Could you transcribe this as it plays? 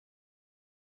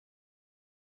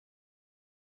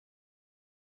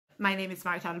My name is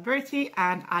Marta Alberti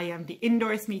and I am the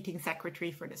Indoors Meeting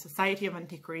Secretary for the Society of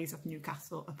Antiquaries of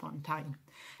Newcastle upon Tyne.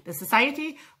 The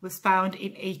Society was founded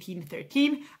in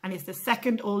 1813 and is the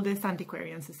second oldest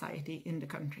antiquarian society in the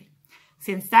country.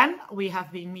 Since then, we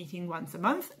have been meeting once a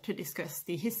month to discuss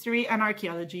the history and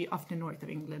archaeology of the north of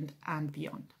England and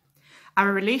beyond.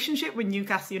 Our relationship with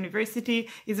Newcastle University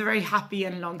is a very happy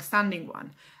and long-standing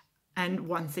one, and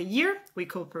once a year we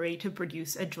cooperate to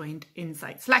produce a joint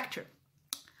Insights lecture.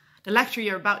 The lecture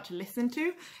you're about to listen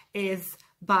to is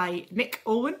by Nick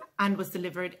Owen and was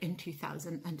delivered in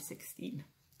 2016.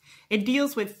 It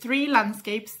deals with 3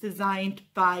 landscapes designed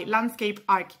by landscape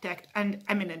architect and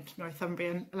eminent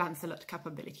Northumbrian Lancelot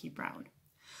Capability Brown.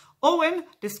 Owen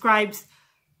describes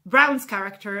Brown's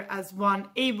character as one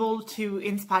able to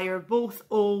inspire both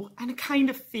awe and a kind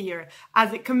of fear,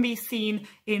 as it can be seen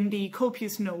in the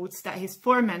copious notes that his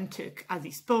 4 men took as he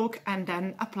spoke and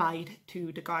then applied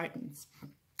to the gardens.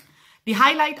 The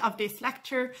highlight of this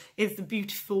lecture is the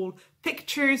beautiful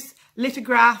pictures,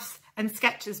 lithographs and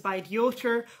sketches by the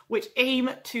author, which aim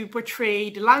to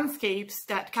portray the landscapes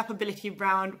that Capability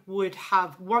Brown would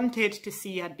have wanted to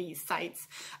see at these sites,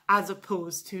 as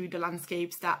opposed to the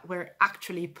landscapes that were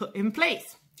actually put in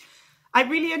place. I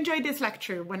really enjoyed this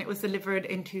lecture when it was delivered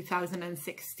in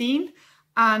 2016,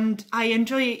 and I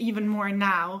enjoy it even more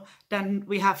now than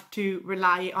we have to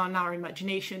rely on our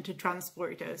imagination to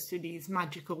transport us to these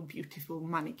magical, beautiful,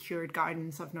 manicured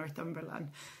gardens of Northumberland.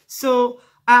 So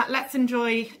let's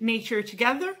enjoy nature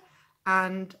together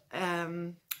and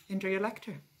enjoy your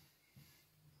lecture.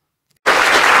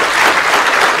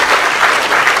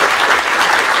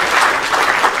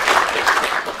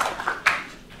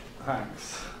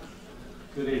 Thanks.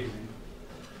 Good evening.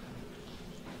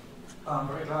 I'm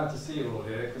very glad to see you all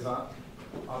here because I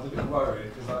was a bit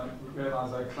worried because I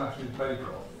realised I clashed with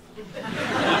Baycroft.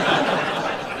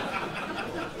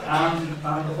 and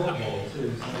the football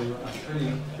too, so a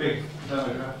pretty big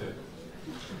demographic.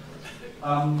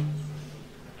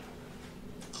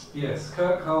 Yes,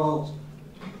 Kirkharle,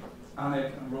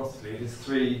 Alnwick and Rothley, his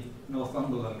 3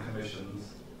 Northumberland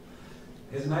commissions.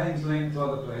 His name's linked to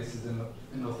other places in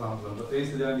Northumberland, but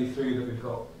these are the only 3 that we've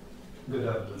got good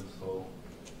evidence for.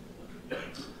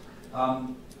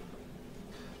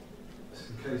 Just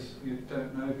in case you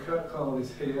don't know, Kirkharle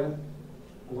is here,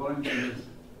 Warrington is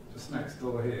just next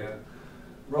door here.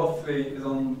 Rothley is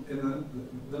in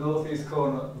the northeast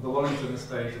corner of the Warrington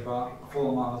estate, about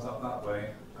 4 miles up that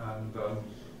way, and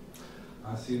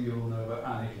I assume you all know where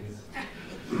Alnwick is.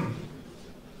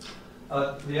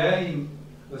 The aim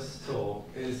of this talk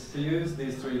is to use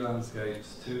these 3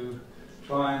 landscapes to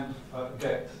try and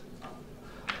get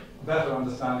a better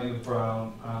understanding of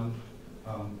Brown and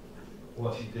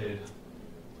what he did.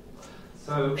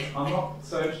 So I'm not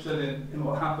so interested in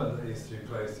what happened at these 3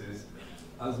 places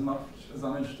as much as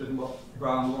I'm interested in what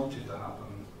Brown wanted to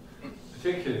happen,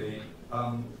 particularly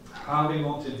how he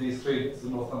wanted these 3 bits of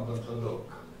Northumberland to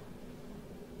look.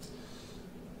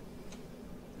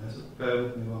 Just bear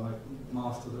with me while I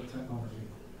master the technology.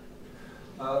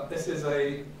 This is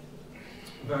a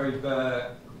very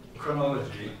bare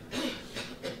chronology.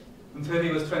 Until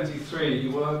he was 23, he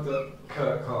worked at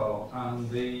Kirkharle, and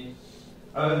the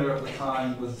owner at the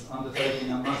time was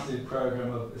undertaking a massive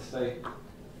programme of estate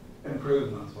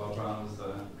improvements while Brown was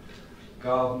there.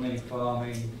 Gardening,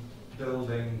 farming,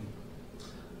 building,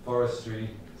 forestry.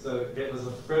 So it was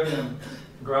a brilliant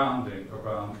grounding for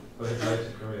Brown for his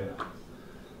later career.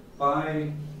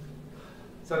 By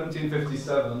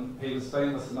 1757, he was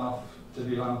famous enough to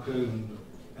be lampooned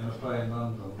in a play in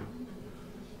London.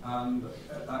 And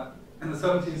in the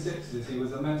 1760s, he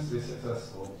was immensely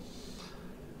successful.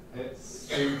 It's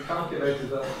been calculated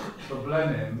that for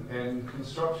Blenheim, in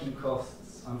construction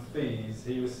costs and fees,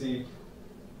 he received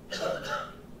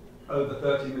over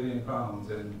 £30 million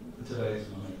in today's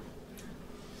money.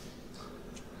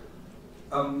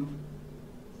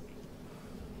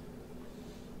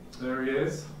 There he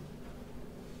is.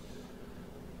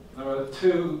 There are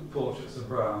 2 portraits of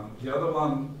Brown. The other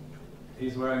one,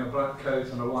 he's wearing a black coat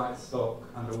and a white stock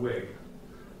and a wig.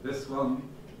 This one,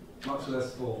 much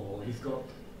less formal. He's got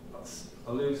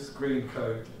a loose green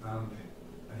coat and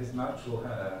his natural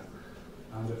hair.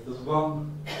 And if there's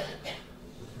one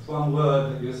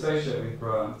word that you associate with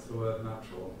Brown, it's the word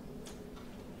natural.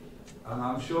 And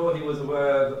I'm sure he was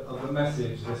aware of the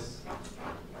message this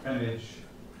image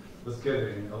was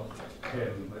giving of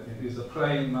him. That he was a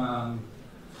plain man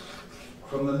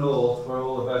from the north, where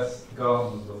all the best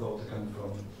gardens were thought to come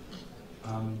from,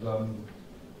 and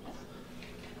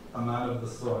a man of the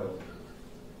soil.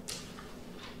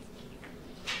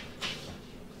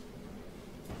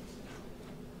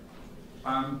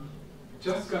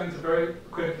 just going to very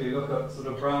quickly look at sort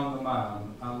of Brown the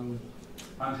man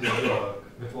and his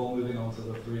work before moving on to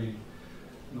the three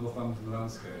Northumberland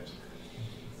landscapes.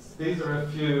 These are a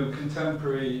few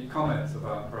contemporary comments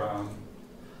about Brown,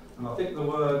 and I think the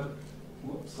word,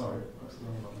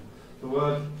 the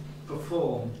word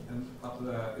perform up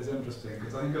there is interesting,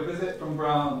 because I think a visit from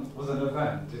Brown was an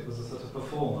event, it was a sort of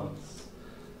performance,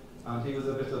 and he was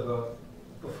a bit of a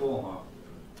performer.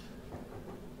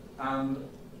 And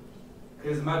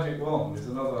his magic wand is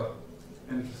another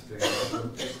interesting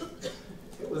one.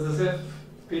 It was as if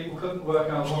people couldn't work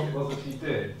out what it was that he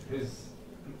did. His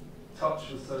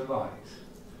touch was so light.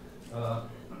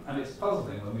 And it's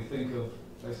puzzling when we think of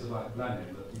places like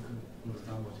Blenheim that you couldn't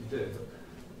understand what he did.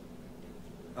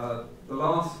 But, the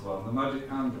last one, the magic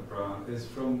hand of Brown, is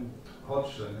from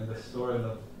Hodgson in the Historian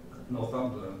of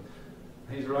Northumberland.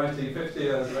 He's writing 50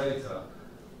 years later,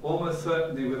 almost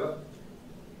certainly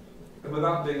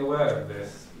without being aware of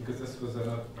this, because this was in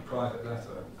a private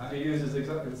letter, and he uses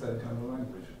exactly the same kind of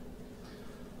language.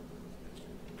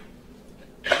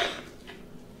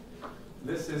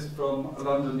 This is from a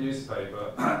London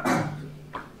newspaper,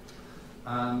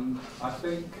 and I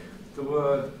think the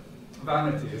word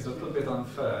vanity is a little bit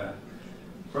unfair.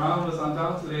 Brown was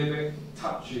undoubtedly a bit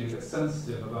touchy, a bit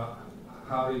sensitive about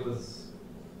how he was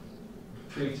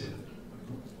treated,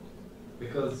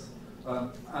 because,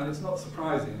 and it's not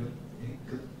surprising,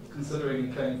 considering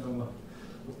he came from a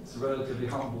relatively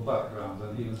humble background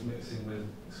and he was mixing with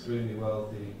extremely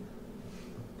wealthy,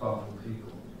 powerful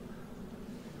people.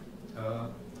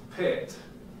 Pitt,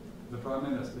 the Prime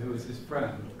Minister, who was his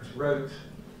friend, wrote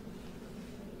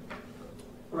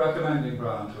recommending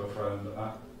Brown to a friend,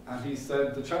 and he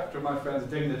said, "The chapter of my friend's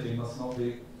dignity must not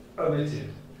be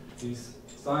omitted. He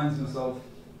signs himself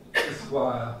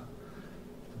Esquire,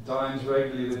 dines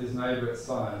regularly with his neighbour at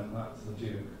Sion," that's the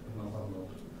Duke of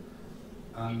Northumberland,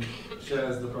 and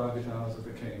shares the private hours of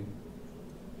the King.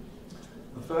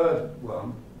 The third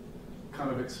one kind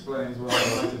of explains why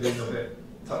I might have been a bit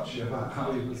touchy about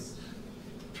how he was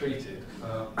treated.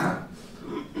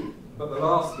 But the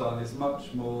last one is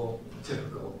much more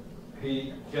typical.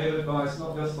 He gave advice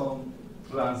not just on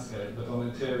landscape, but on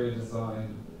interior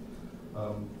design.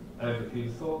 He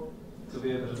was thought to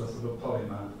be a bit of a sort of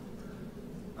polymath,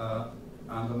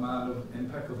 and a man of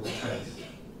impeccable taste.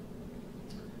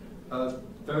 The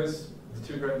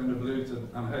two great men of Luton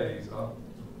and Hayes are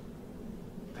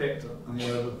Pitt and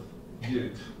the Earl of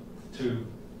Bute, two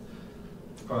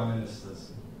Prime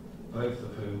Ministers, both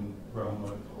of whom Brown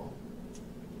worked for.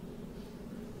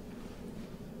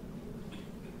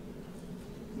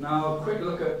 Now, a quick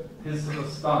look at his sort of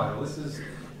style. This is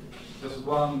just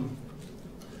one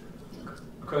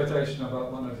quotation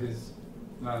about one of his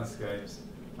landscapes.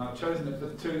 Now, I've chosen it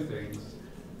for two things.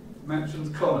 It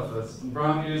mentions conifers, and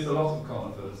Brown used a lot of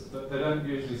conifers, but they don't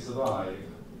usually survive,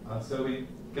 and so we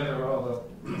get a rather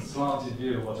slanted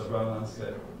view of what a Brown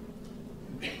landscape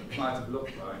might have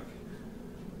looked like.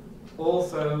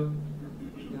 Also,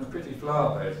 pretty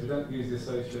flower-based. We don't usually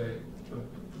associate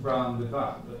Brown with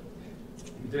that, but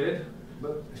he did.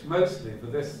 But mostly for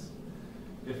this,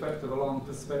 the effect of a long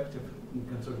perspective in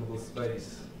considerable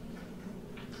space.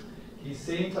 He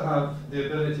seemed to have the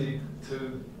ability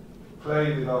to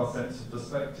play with our sense of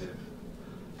perspective,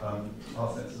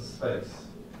 our sense of space.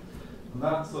 And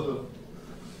that sort of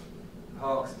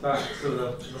harks back to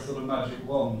the sort of magic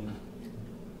wand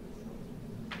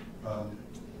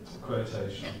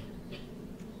quotation.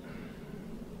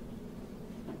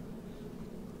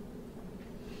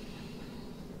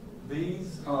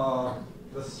 These are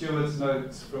the steward's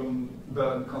notes from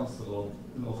Burton Constable,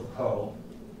 north of Hull.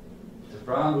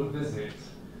 Brown would visit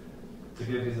to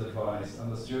give his advice,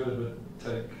 and the steward would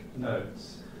take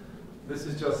notes. This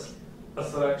is just a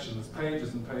selection, there's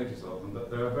pages and pages of them, but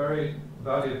they're a very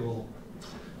valuable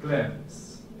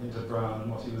glimpse into Brown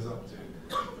and what he was up to.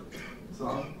 So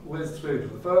I'll whiz through.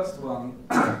 The first one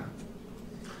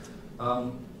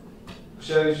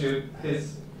shows you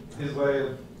his way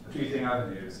of treating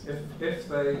avenues. If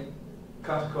they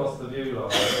cut across the view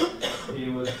line, he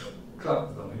would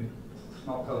clump them, he'd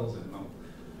knock holes in them.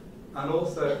 And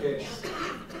also it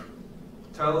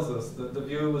tells us that the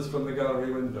view was from the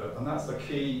gallery window, and that's a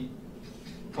key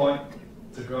point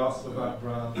to grasp about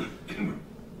Brown.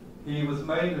 He was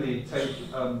mainly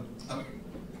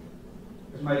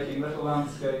making little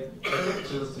landscape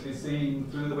pictures to be seen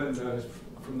through the windows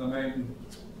from the main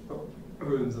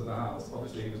rooms of the house.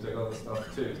 Obviously he was doing other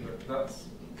stuff too, but that's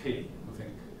key, I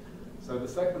think. So the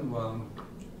second one,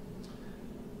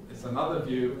 it's another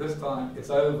view, this time it's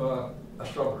over a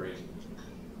shrubbery.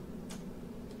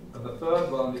 And the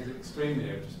third one is extremely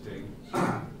interesting.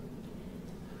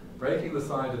 breaking the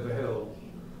side of the hill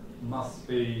must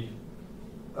be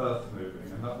earth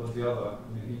moving, and that was the other.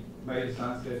 I mean, he made his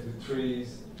landscapes with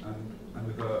trees and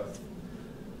with earth.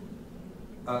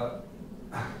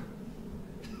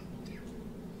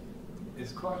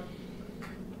 It's quite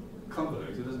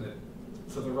convoluted, isn't it?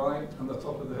 To the right and the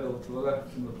top of the hill, to the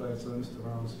left from the place where Mr.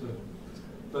 Brown stood.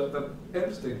 But the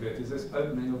interesting bit is this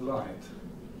opening of light.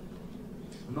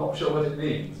 I'm not sure what it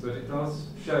means, but it does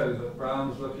show that Brown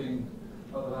was looking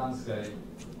at the landscape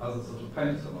as a sort of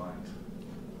painter light.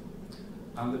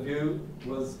 And the view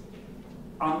was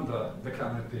under the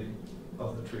canopy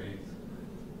of the trees.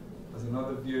 There's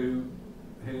another view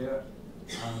here,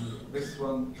 and this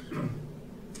one,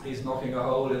 he's knocking a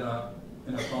hole in a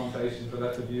plantation to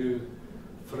let a view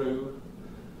through.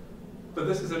 But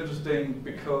this is interesting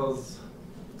because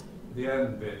the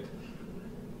end bit,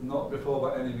 not before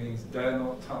by any means, dare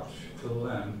not touch till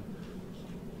then.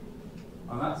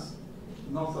 And that's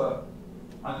not an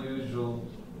unusual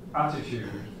attitude.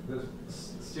 The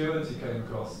steward he came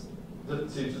across didn't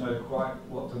seem to know quite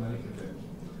what to make of him.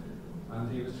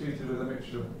 And he was treated with a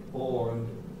mixture of awe and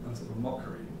sort of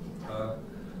mockery.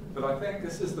 But I think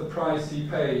this is the price he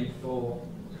paid for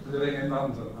living in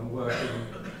London and working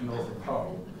in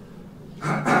Northumberland,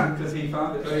 because he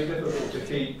found it very difficult to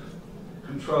keep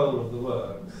control of the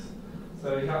works.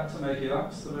 So he had to make it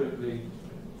absolutely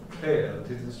clear that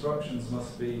his instructions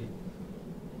must be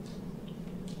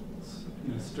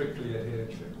strictly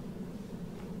adhered to.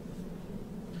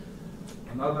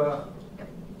 Another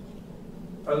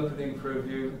opening for a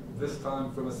view, this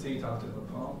time from a seat out in the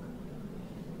park.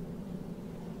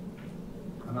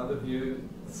 Another view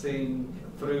seen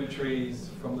through trees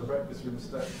from the breakfast room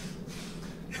steps.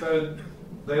 So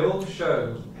they all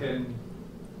show him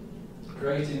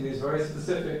creating these very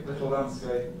specific little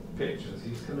landscape pictures.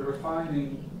 He's kind of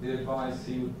refining the advice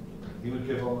he would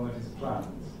give on one of his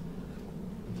plans,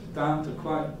 down to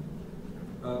quite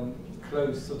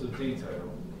close sort of detail.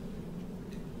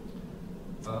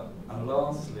 And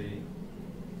lastly,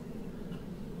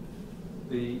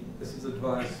 this is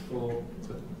advice for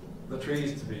the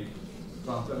trees to be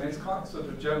planted. I mean, it's quite sort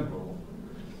of general.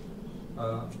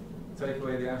 Take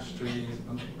away the ash trees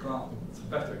and plant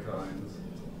better kinds,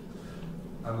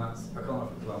 and that's a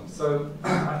conifer plum. So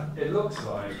it looks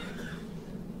like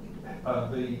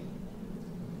the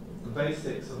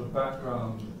basic sort of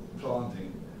background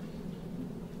planting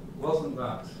wasn't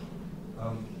that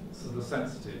sort of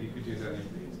sensitive. You could use any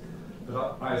of these,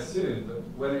 but I assume that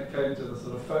when it came to the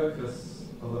sort of focus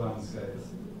of the landscape,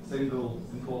 single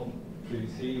important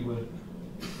trees, he would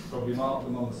probably mark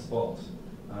them on the spot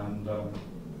and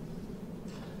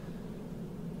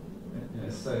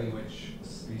say which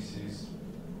species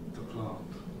to plant.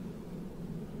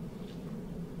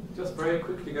 Just very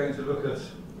quickly going to look at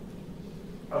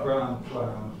a Brown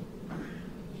plan.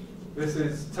 This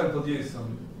is Temple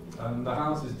Newsome, and the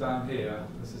house is down here.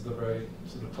 This is the very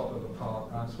sort of top of the park.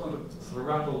 And I just want to sort of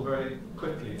rattle very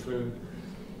quickly through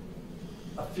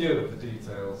a few of the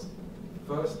details.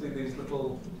 Firstly, these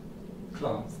little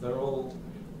clumps, they're all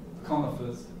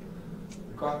conifers,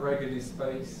 they're quite regularly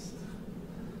spaced.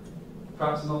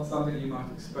 Perhaps not something you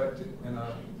might expect in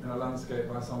a landscape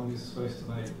by someone who's supposed to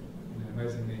make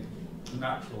amazingly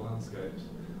natural landscapes.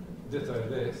 Ditto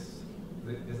this.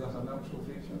 Is that a natural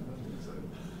feature? I don't think so.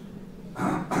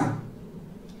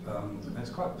 It's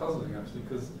quite puzzling actually,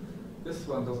 because this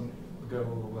one doesn't go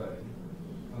all the way,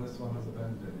 and this one has a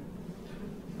bend in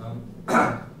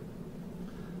it.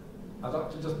 I'd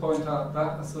like to just point out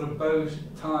that a sort of bow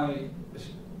tie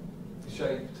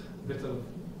shaped bit of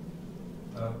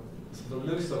sort of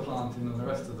looser planting than the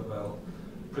rest of the belt,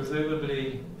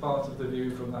 presumably part of the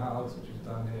view from the house, which is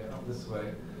down here, up this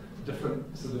way.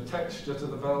 Different sort of texture to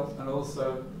the belt, and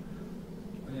also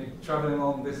when you're travelling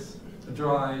along this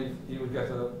drive, you would get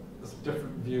a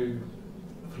different view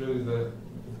through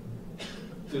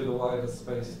the wider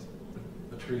spaced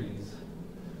the trees.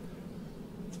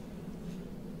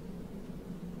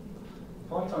 The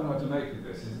point I want to make with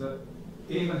this is that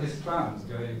even his plans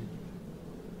gave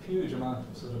huge amount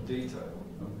of sort of detail,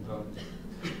 and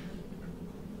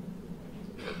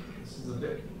this is a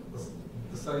bit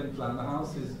the same plan. The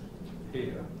house is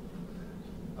here.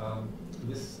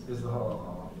 This is the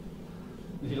ha-ha.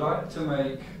 He liked to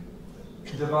make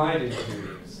divided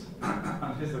views,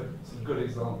 and here's a sort of good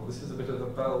example. This is a bit of the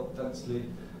belt densely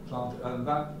planted, and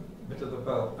that bit of the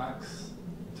belt acts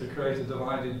to create a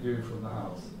divided view from the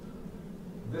house.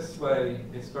 This way,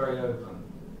 it's very open.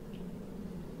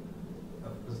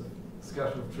 There's a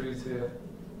scatter of trees here,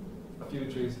 a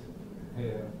few trees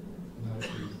here, no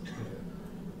trees here.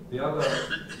 The other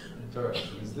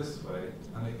direction is this way,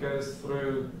 and it goes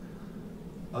through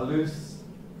a loose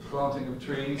planting of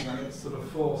trees, and it's sort of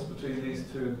forced between these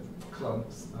two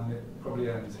clumps, and it probably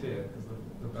ends here because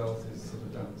the belt is sort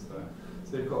of dense there.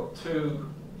 So you've got two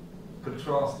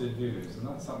contrasted views, and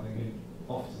that's something he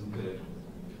often did.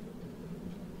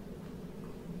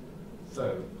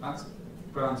 So that's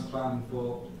Brown's plan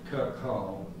for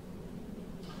Kirkharle.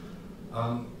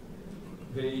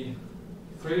 The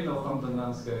three Northumberland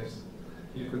landscapes,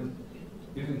 you can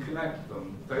connect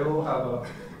them. They all have a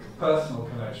personal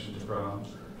connection to Brown.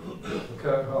 The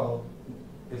Kirkharle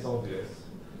is obvious.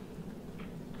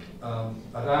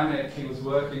 At Alnwick, he was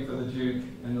working for the Duke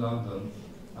in London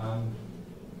and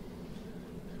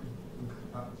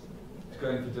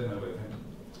going for dinner with him.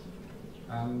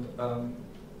 And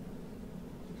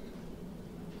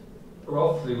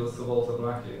Rothley was Sir Walter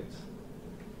Blackett,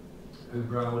 who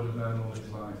Brown would have known all his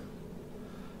life.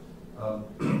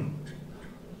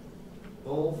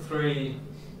 All three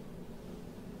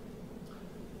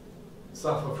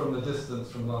suffer from the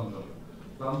distance from London.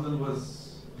 London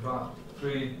was about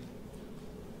three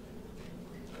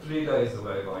days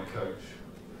away by coach,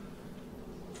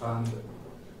 and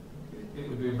it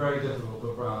would be very difficult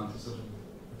for Brown to sort of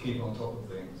keep on top of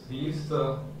things. He used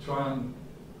to try and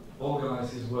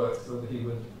organise his work so that he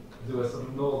would do a sort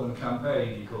of northern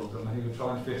campaign, he called them, and he would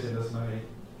try and fit in as many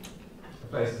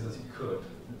places as he could.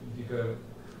 You go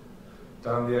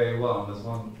down the A1, there's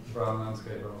one Brown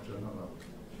landscape after another.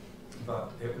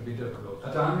 But it would be difficult.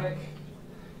 At Alnwick,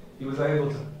 he was able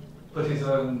to put his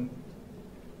own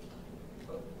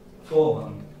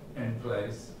foreman in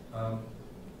place,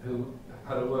 who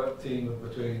had a work team of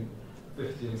between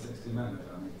 50 and 60 men at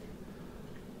Alnwick.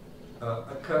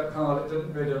 At Kirkharle, it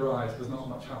didn't really arise, because not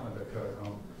much happened at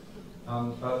Kirkharle.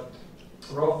 But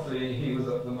Rothley, he was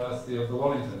at the mercy of the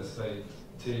Wallington estate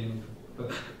team,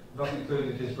 but that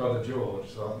included his brother George,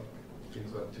 so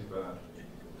things weren't too bad.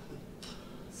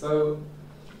 So,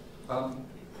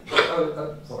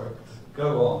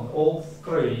 go on. All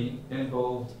three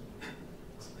involved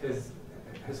his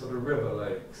sort of river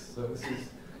lakes. So this is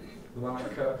the one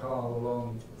at Kirkharle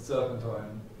along the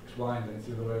Serpentine, winding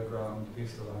through the road ground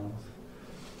east of the house.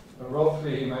 At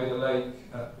Rothley, he made a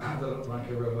lake that looked like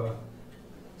a river,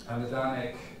 and at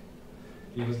Alnwick,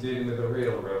 he was dealing with a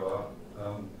real river,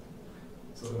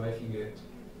 sort of making it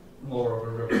more of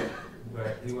a river.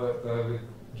 Where he worked there with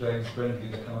James Brindley,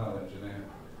 the canal engineer.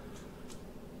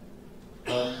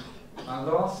 And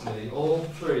lastly, all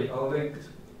three are linked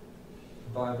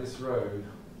by this road,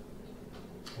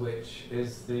 which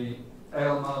is the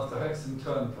Aylmer to Hexham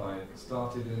Turnpike,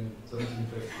 started in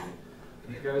 1750.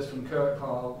 And it goes from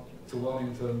Kirkharle to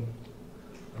Wallington,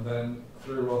 and then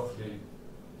through Rothley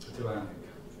to Alnwick.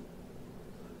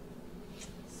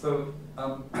 So,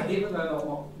 even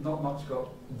though not much got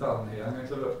done here, I'm going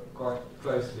to look quite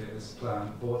closely at this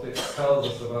plan for what it tells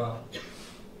us about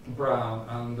Brown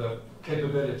and the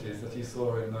capabilities that he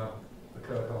saw in the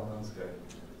Kirkharle landscape.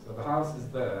 So the house is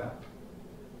there.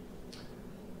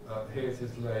 Here's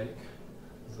his lake.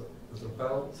 There's a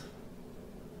belt,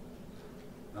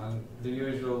 and the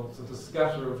usual sort of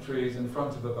scatter of trees in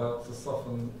front of the belt to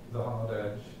soften the hard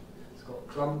edge. It's got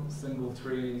clumps, single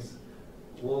trees,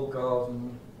 wall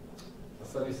garden, a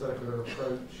semicircular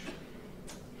approach.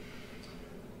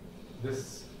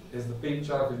 This is the Beach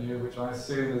Avenue, which I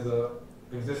assume is an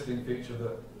existing feature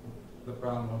that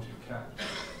Brown wanted kept.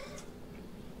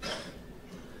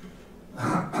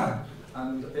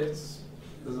 And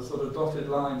there's a sort of dotted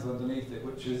lines underneath it,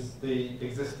 which is the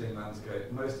existing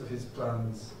landscape. Most of his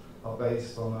plans are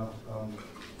based on a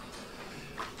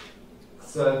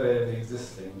survey of the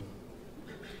existing.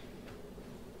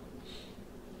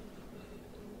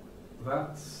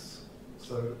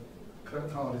 So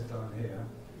Kirkharle is down here,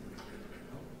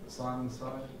 Simon's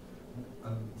side,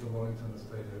 and the Wallington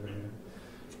estate over here.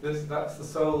 That's the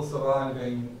sole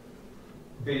surviving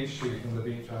beach street in the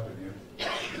Beach Avenue,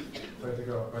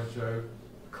 photographed by Joe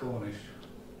Cornish.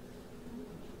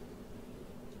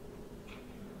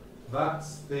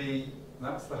 That's the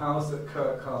house at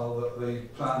Kirkharle that the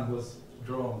plan was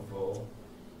drawn for.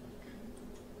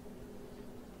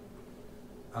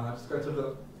 And I'm just going to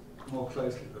look more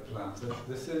closely at the plan. So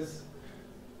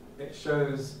it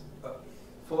shows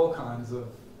 4 kinds of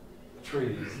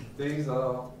trees. These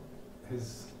are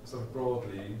his sort of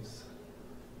broadleaves.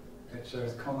 It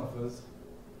shows conifers.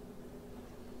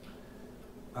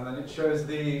 And then it shows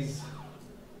these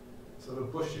sort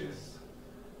of bushes,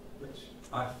 which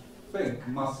I think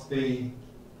must be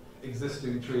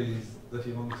existing trees that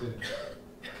he wanted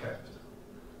kept.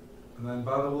 And then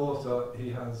by the water he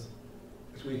has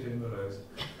weeping willows.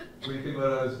 Weeping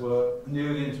willows were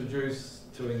newly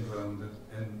introduced to England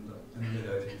in the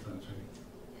mid-18th century.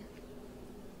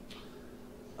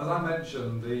 as I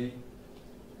mentioned, the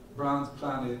Brown's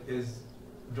plan is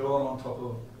drawn on top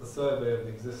of the survey of the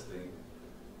existing,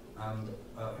 and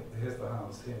here's the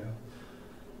house here.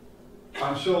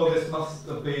 I'm sure this must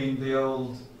have been the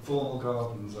old formal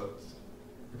gardens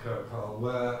at Kirkharle,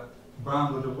 where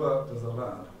Brown would have worked as a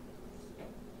lad.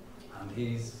 And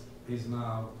he's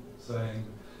now saying,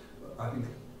 I think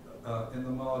in the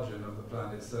margin of the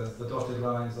plan it says the dotted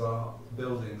lines are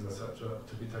buildings, etc.,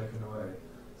 to be taken away.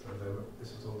 So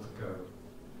this was all to go.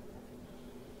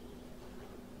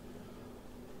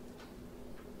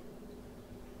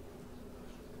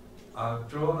 I've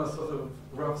drawn a sort of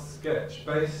rough sketch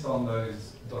based on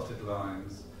those dotted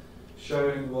lines,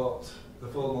 showing what the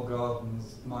formal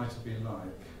gardens might have been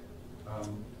like.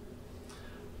 And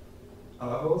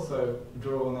I've also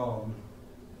drawn on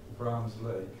Brown's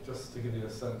Lake, just to give you a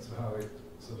sense of how it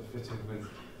sort of fitted with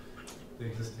the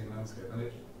existing landscape.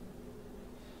 And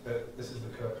this is the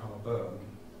Kirkharle burn,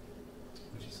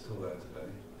 which is still there today.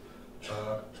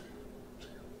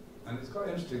 And it's quite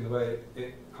interesting the way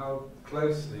how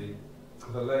closely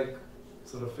the lake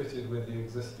sort of fitted with the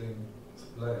existing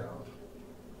layout.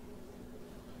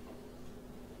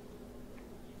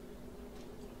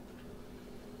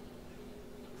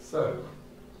 So,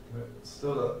 we're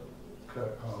still at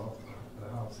Kirkharle, the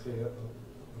house here,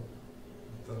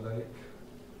 the lake.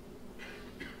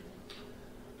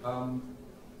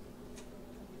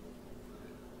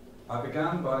 I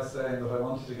began by saying that I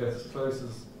wanted to get as close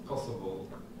as possible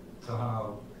to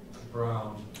how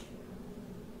Brown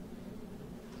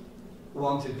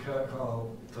wanted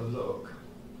Kirkharle to look.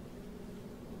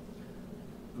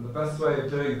 And the best way of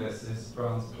doing this is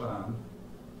Brown's plan.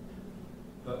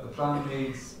 But the plan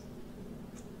needs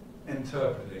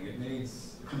interpreting, it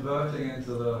needs converting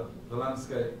into the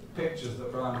landscape pictures that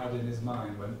Brown had in his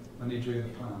mind when he drew the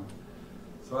plan.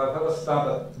 So I've had a stab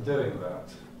at doing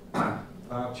that.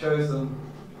 I've chosen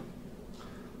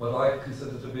what I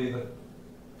consider to be the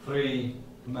three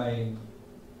main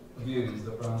views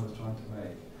that Brown was trying to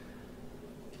make.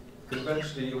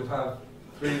 Conventionally you would have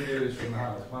three views from the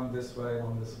house, one this way,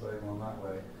 one that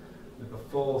way, with the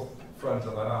fourth front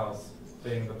of the house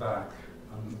being the back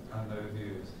and no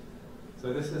views.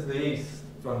 So this is the east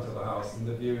front of the house and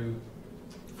the view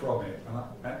from it,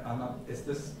 and it's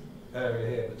this area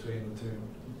here between the two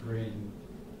green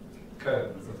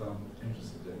cones that I'm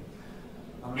interested in.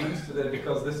 I'm interested in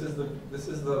because this is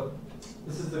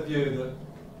the view that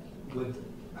would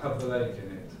have the lake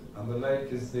in it, and the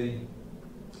lake is the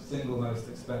single most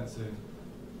expensive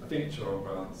feature on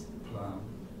Brown's plan.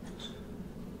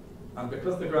 And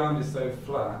because the ground is so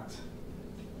flat,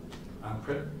 and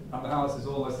the house is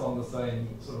almost on the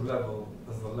same sort of level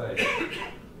as the lake,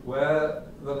 where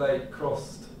the lake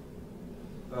crossed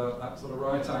at sort of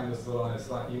right angles to the line of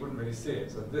sight, you wouldn't really see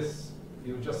it. So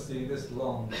you would just see this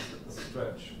long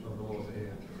stretch of the water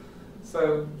here.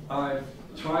 So I've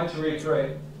tried to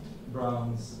recreate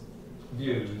Brown's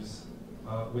views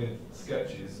with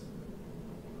sketches.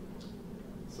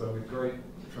 So with great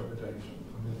trepidation,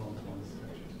 I'll move on to one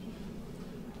sketch.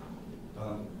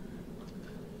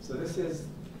 So this is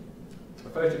a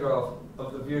photograph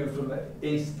of the view from the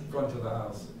east front of the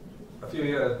house. A few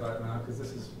years back now, because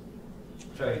this has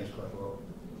changed quite a lot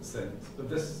since. But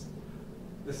this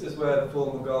is where the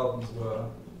formal gardens were,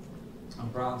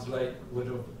 and Brown's Lake would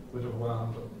have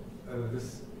wound over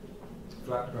this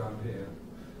flat ground here.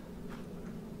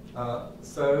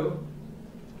 So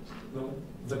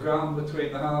the ground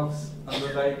between the house and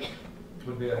the lake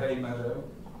would be a hay meadow.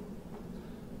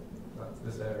 That's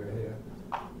this area here.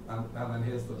 And then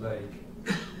here's the lake.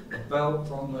 A belt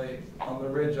on the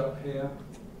ridge up here.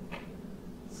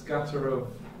 Scatter of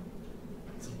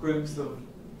some groups of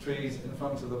trees in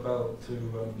front of the belt to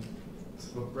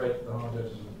sort of break the hard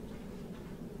edge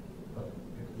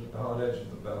of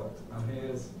the belt. And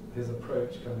here's his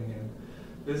approach coming in.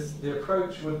 The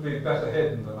approach would be better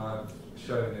hidden than I've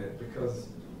shown it, because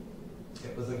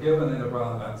it was a given in a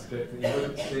Brown landscape that you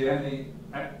wouldn't see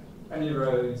any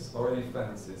roads or any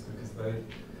fences, because they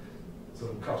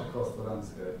sort of cut across the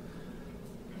landscape.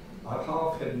 I've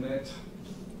half hidden it,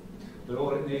 but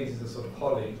all it needs is a sort of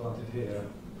holly planted here,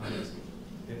 and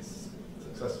it's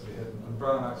successfully hidden. And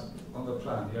Brown, on the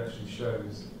plan, he actually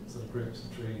shows sort of groups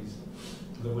of trees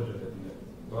that would have hidden it.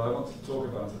 Well, I wanted to talk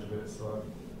about it a bit, so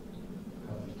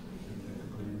I haven't hidden it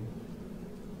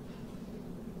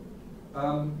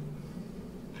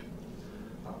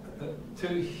completely.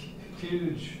 Two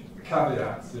huge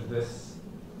caveats of this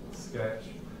sketch.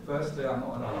 Firstly, I'm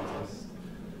not an artist.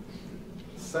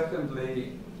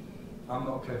 Secondly, I'm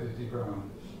not K50 Brown.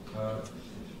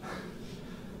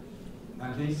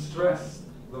 And he stressed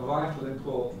the vital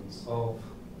importance of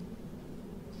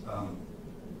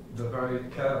the very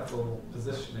careful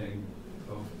positioning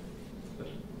of the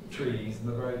trees and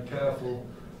the very careful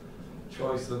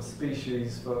choice of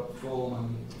species for form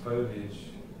and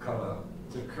foliage colour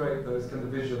to create those kind of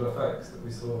visual effects that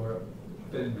we saw at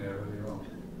Finmere earlier on.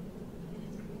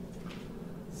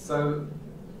 So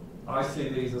I see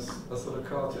these as sort of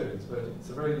cartoons, but it's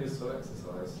a very useful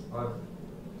exercise. I've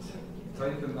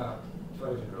taken that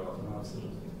photograph and I've sort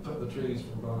of put the trees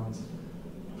from Brown's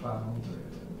plan onto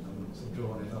it and sort of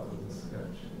drawn it up as a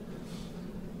sketch.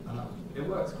 And it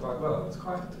works quite well. It's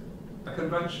quite a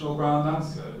conventional Brown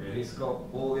landscape, really. It's got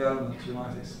all the elements you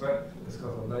might expect. It's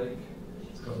got a lake,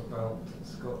 it's got a belt,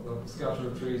 it's got the scatter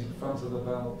of trees in front of the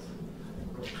belt,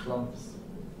 it's got clumps.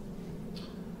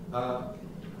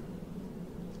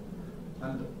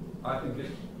 And I think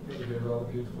it would be a rather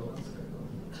beautiful landscape.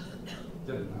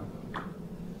 Didn't happen.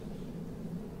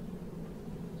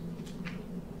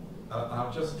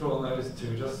 I've just drawn those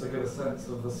two just to get a sense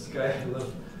of the scale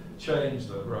of change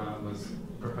that Brown was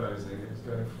proposing. It was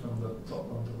going from the top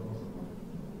one to the bottom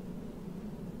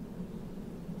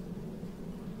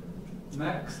one.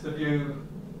 Next, the view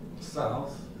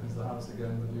south is the house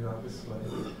again, the view out this way.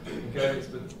 Again,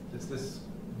 it's this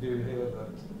view here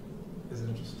that is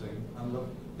interesting. And the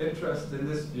interest in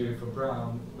this view for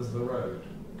Brown was the road.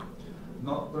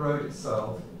 Not the road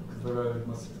itself, because the road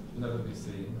must never be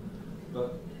seen,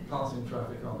 but passing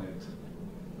traffic on it.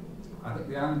 I think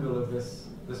the angle of this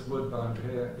wood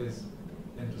boundary here is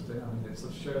interesting. I mean, it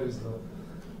sort of shows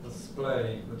the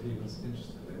splay that he was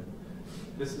interested in.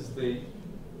 This is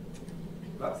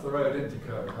that's the road into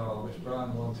Kirkharle, which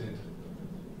Brown wanted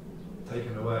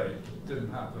taken away. It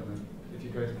didn't happen, and if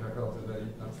you go to Kirkharle today,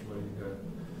 that's the way you go.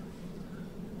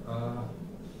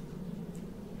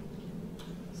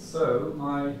 So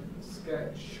my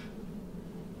sketch,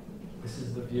 this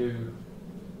is the view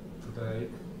today.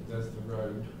 There's the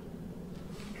road.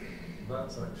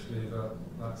 That's actually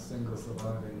that single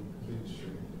surviving beech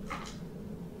tree.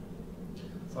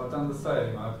 So I've done the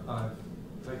same. I've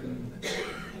taken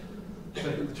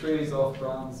the trees off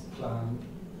Brown's plan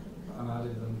and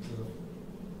added them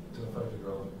to a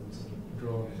photograph and sort of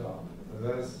drawn it up. So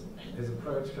there's his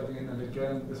approach coming in, and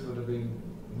again, this would have been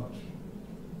much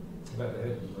better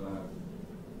hidden than I've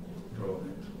drawn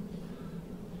it.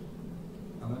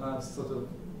 And then I've sort of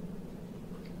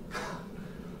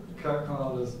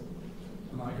Kirkharle has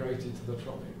migrated to the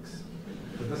tropics.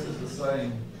 But this is the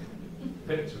same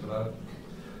picture, but I've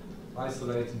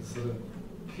isolated sort of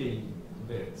key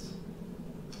bits.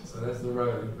 So there's the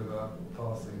road with a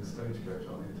passing stagecoach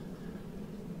on it.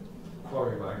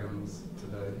 Quarry wagons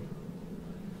today.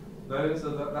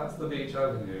 That's the beech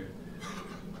avenue.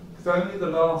 So only the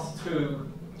last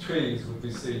two trees would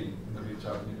be seen in the beech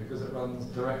avenue because it runs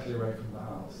directly away from the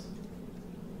house.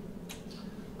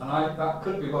 And that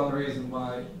could be one reason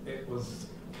why it was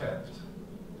kept,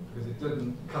 because it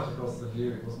didn't cut across the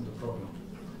view, it wasn't a problem.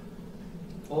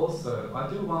 Also, I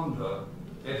do wonder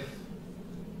if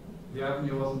the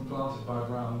avenue wasn't planted by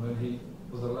Brown when he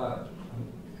was a lad.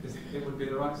 It would be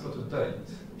the right sort of date.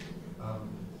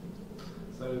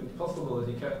 So it's possible that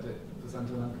he kept it for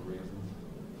sentimental reasons.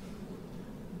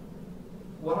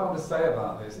 What I want to say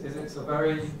about this is it's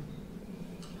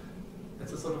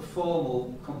a sort of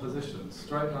formal composition.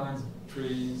 Straight lines of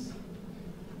trees,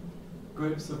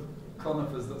 groups of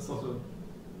conifers that sort of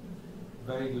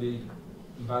vaguely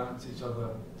balance each other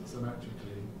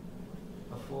symmetrically,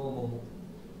 a formal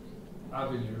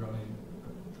avenue running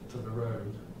to the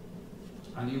road.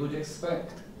 And you would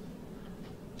expect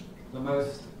the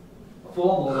most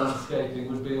formal landscaping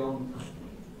would be on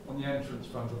the entrance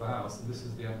front of the house, and this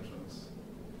is the entrance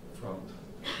front.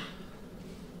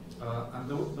 And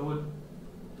there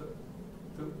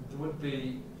would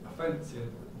be a fence here.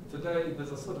 Today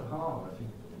there's a sort of harbour if you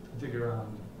dig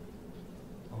around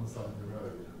on the side of the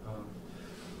road.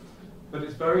 But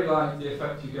it's very like the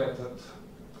effect you get at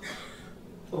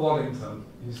Wallington.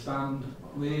 You stand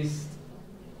on the east,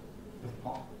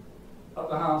 at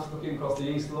the house looking across the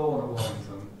east lawn at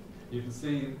Wallington. You can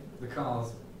see the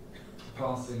cars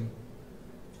passing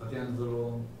at the end of the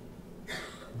lawn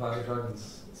by the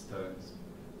Dragon's Stones,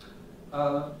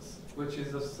 which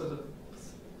is a sort of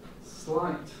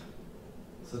slight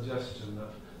suggestion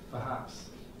that perhaps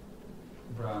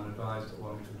Brown advised at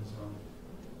Wallington as well.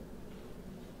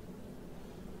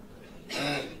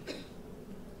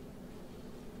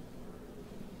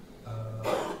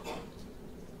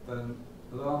 Then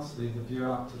lastly, the view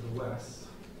out to the west.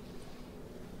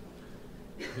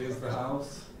 Here's the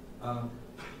house.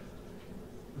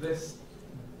 This,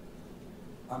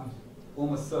 I'm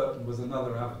almost certain, was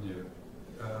another avenue.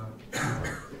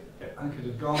 think it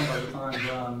had gone by the time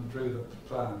Brown drew the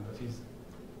plan,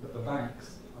 but the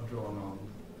banks are drawn on.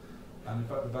 And in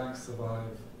fact, the banks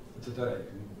survive today.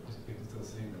 You can still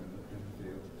see them in the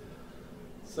field.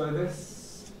 So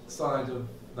this side of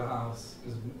the house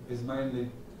is mainly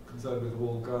concerned with the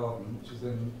walled garden, which is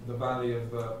in the valley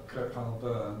of the Kirkharle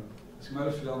burn. It's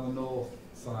mostly on the north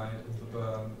side of the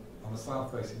burn, on a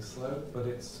south-facing slope, but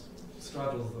it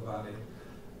straddles the valley.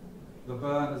 The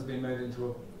burn has been made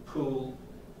into a pool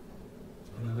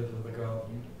in the middle of the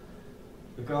garden.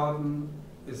 The garden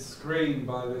is screened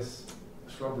by this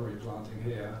shrubbery planting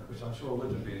here, which I'm sure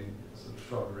would have been sort of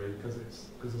shrubbery because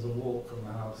there's a walk from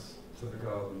the house to the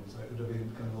garden, so it would have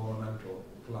been kind of ornamental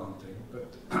planting.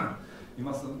 But you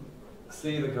mustn't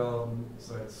see the garden,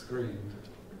 so it's screened.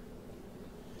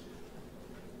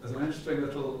 There's an interesting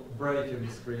little break in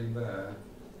the screen there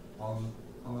on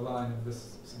the line of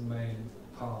this main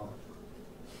path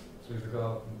through the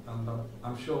garden, and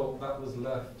I'm sure that was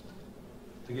left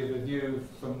to give a view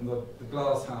from the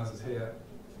glass houses here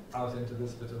out into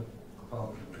this bit of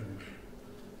apartment.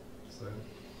 So,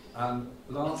 and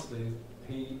lastly,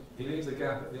 he leaves a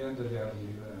gap at the end of the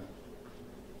avenue there,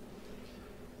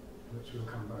 which we'll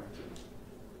come back to.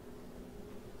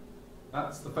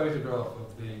 That's the photograph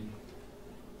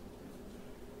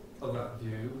of that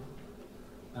view,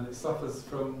 and it suffers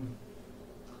from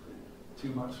too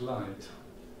much light.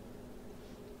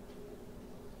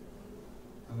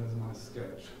 And there's a nice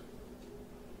sketch.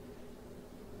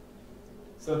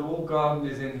 So the walled garden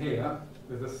is in here,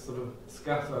 with this sort of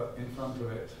scatter in front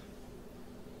of it.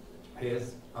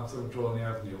 I've sort of drawn the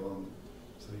avenue on,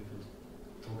 so you can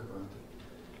talk about it.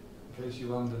 In case you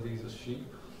wonder, these are sheep.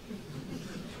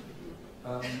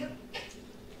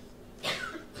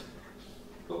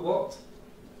 But what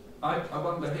I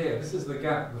wonder here, this is the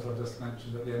gap that I've just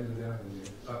mentioned at the end of the avenue.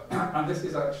 And this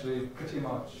is actually pretty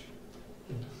much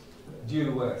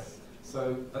due west.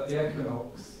 So at the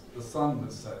equinox, the sun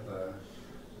was set there,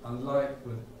 and light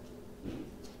would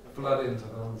flood into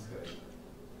the landscape.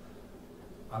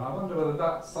 And I wonder whether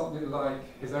that's something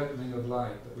like his opening of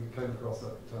light that we came across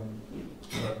at Urban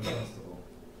Festival.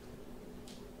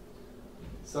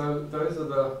 So those are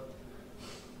the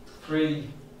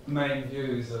three main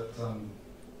views at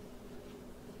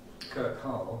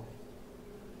Kirkharle,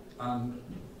 and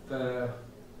they're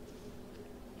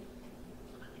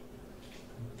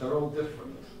all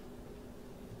different.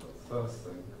 That's the first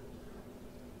thing.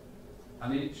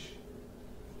 And each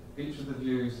of the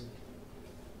views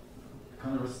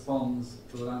kind of responds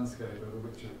to the landscape over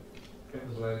which it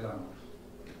was laid out.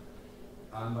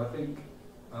 And I think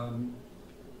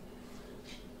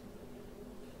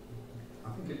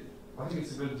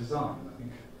it's a good design. I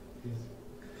think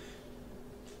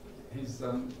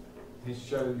he's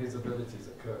shown his abilities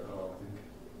at Kirkharle, I think.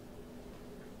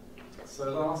 So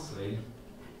lastly,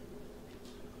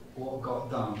 what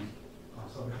got done. Oh,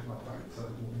 sorry, my back.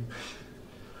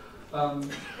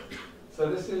 So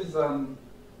this is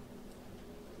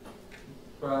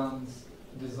Brown's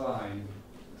design,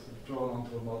 sort of drawn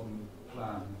onto a modern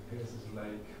plan. Here's his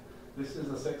lake. This is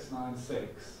a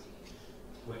 696,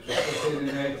 which was put in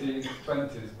the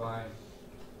 1820s by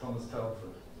Thomas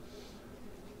Telford.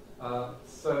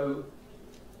 So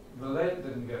the lake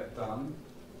didn't get done,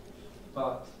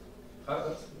 but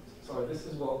sorry, this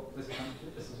is what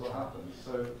happened.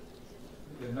 So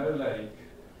no lake,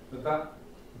 but that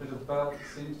bit of belt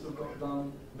seems to have got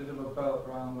done. A bit of a belt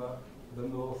around the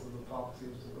north of the park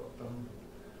seems to have got done.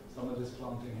 Some of this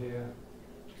planting here,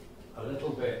 a little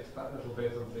bit. That little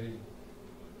bit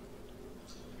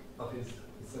of his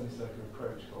semicircular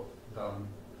approach got done.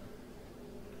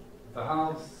 The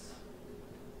house,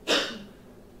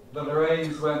 the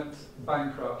Lorraines went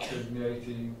bankrupt in the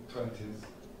 1820s.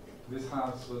 This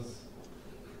house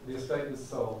the estate was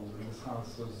sold and this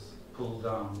house was pulled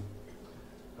down.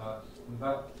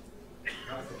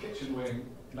 That's the kitchen wing,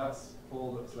 that's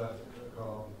all that's left at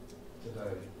Kirkharle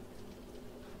today.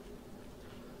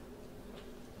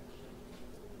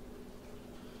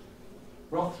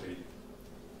 Rothley.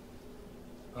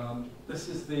 This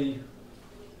is the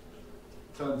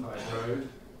turnpike road.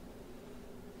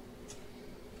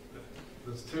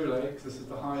 There's two lakes. This is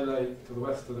the high lake to the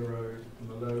west of the road and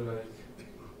the low lake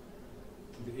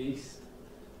to the east.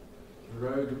 The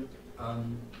road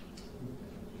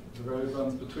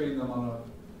runs between them on a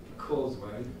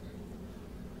causeway.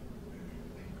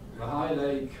 The high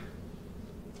lake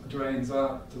drains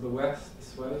out to the west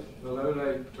this way. The low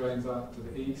lake drains out to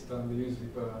the east and the Useley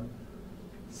Burn.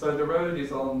 So the road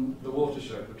is on the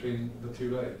watershed between the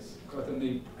two lakes. Quite a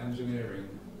neat engineering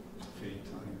feat,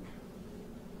 I think.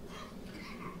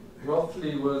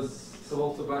 Rothley was Sir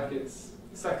Walter Blackett's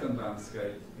second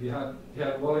landscape. He had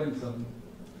Wallington,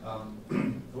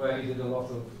 where he did a lot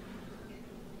of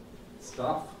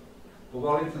stuff, but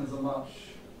Wallington's a much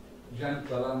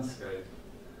gentler landscape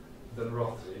than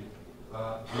Rothley.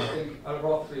 And I think at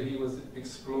Rothley he was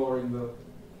exploring the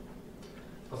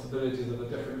possibilities of a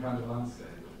different kind of landscape.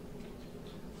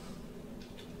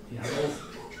 He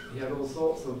had all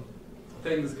sorts of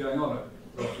things going on at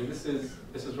Rothley. This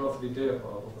is Rothley Deer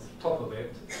Park, on the top of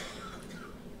it,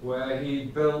 where he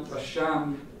built a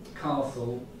sham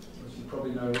castle, which you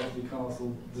probably know, Rothley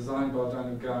Castle, designed by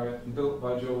Daniel Garrett and built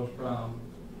by George Brown,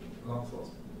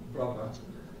 Lancelot's brother.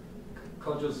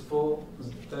 Codger's Fort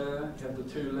was there. He had the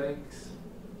two lakes.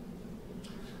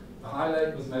 The High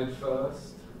Lake was made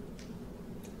first,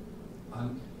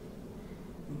 and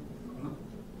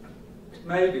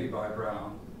maybe by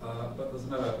Brown, but there's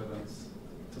no evidence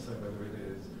to say whether it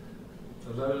is.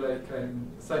 The Low Lake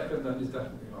came second and is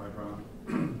definitely by Brown.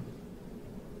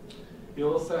 He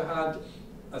also had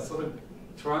a sort of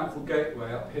triumphal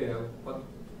gateway up here,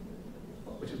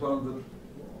 which is one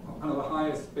of the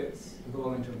highest bits of the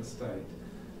Wallington estate.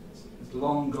 It's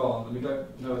long gone, and we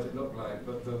don't know what it looked like,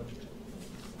 but the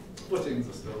footings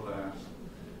are still there.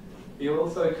 He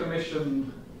also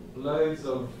commissioned loads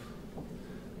of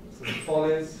sort of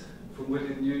follies from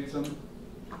William Newton,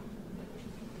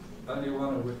 only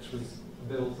one of which was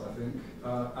built, I think,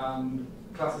 and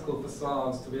classical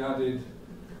facades to be added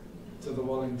to the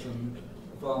Wallington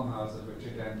farmhouses, which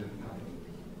again didn't happen.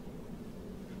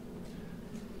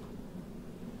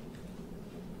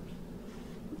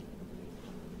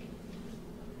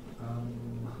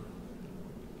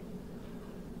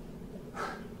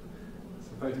 It's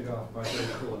a photograph by Joe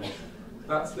Cornish.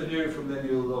 That's the view from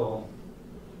Lineal Law.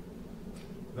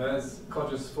 There's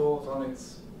Codger's Fort on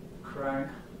its crag.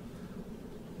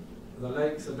 The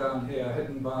lakes are down here,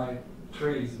 hidden by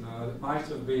trees now. It might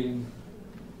have been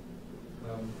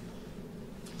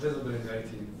visible in the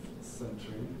 18th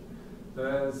century.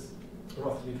 There's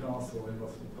Rothley Castle in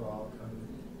Rothley Park, and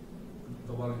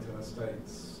the Wallington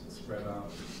estates spread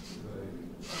out.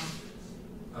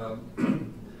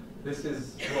 This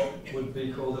is what would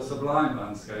be called a sublime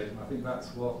landscape, and I think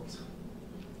that's what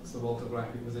Sir Walter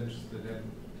Blackett was interested in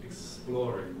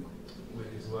exploring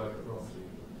with his work at Rothley.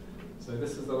 So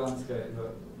this is the landscape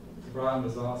that Brown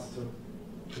was asked to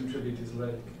contribute his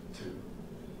lake to.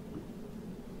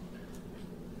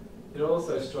 It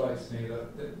also strikes me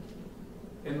that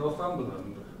in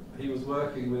Northumberland he was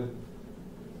working with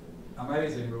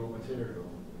amazing raw material.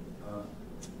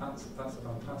 That's a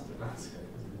fantastic landscape,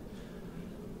 isn't it?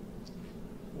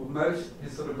 Well, most,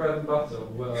 his sort of bread and butter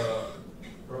were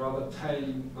rather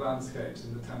tame landscapes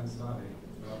in the Thames Valley.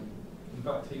 In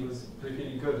fact, he was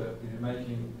really good at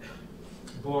making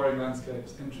boring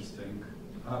landscapes interesting.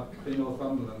 In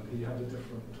Northumberland, he had a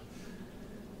different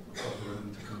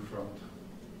problem to confront.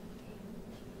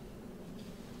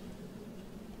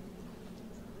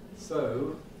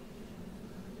 So,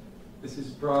 this is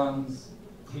Brown's.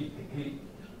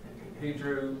 He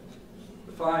drew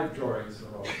 5 drawings for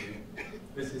Rothley.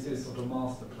 This is his sort of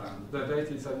master plan. They're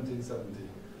dated 1770.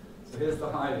 So here's the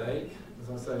High Lake, as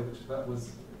I say, which that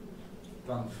was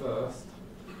done first.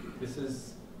 This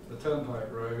is the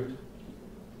Turnpike Road,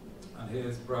 and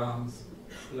here's Brown's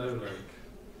Low Lake.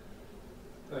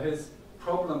 So his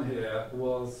problem here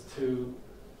was to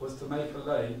make a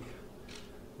lake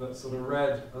that sort of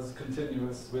read as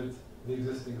continuous with the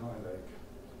existing High Lake,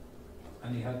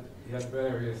 and he had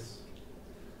various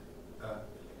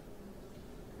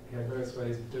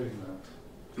ways of doing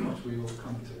that, which we will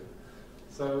come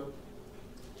to. So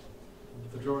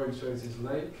the drawing shows his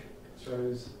lake. It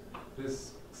shows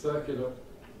this circular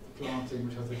planting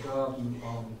which has a garden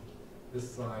on this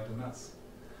side, and that's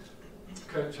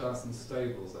coach house and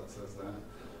stables, that says there.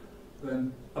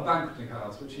 Then a banqueting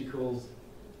house, which he calls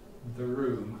the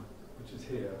Room, which is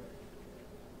here,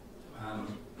 and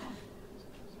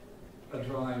a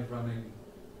drive running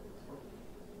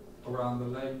around the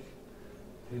lake,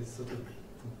 his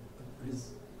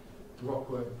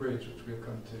rockwork bridge, which we'll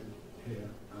come to here,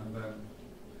 and then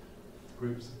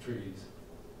groups of trees.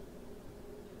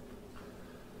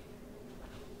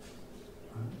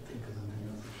 I don't think there's anything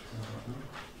else I should tell about now.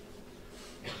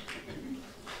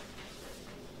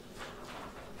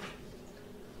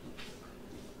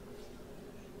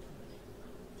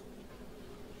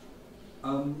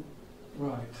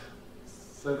 Right,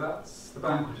 so that's the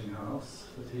banqueting house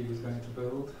that he was going to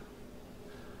build.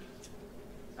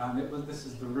 And this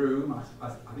is the room. I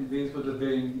think these would have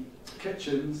been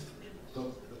kitchens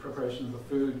for the preparation of the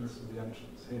food, and this is the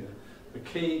entrance here. The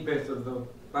key bit of the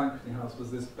banqueting house was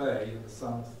this bay in the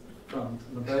south front,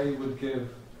 and the bay would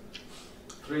give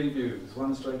 3 views,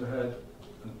 one straight ahead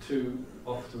and 2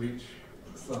 off to each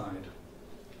side.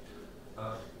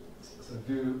 So a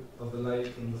view of the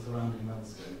lake and the surrounding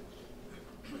landscape.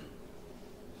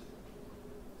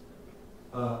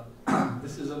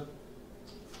 This is a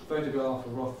photograph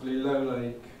of Rothley Low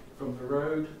Lake from the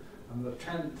road, and the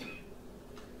tent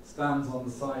stands on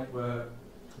the site where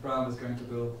Brown is going to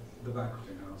build the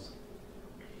banqueting house.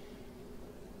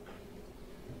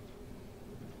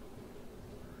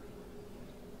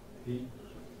 He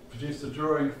produced a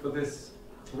drawing for this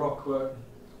rockwork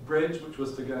bridge, which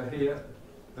was to go here.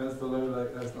 There's the low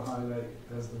lake, there's the high lake,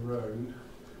 there's the road.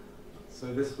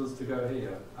 So this was to go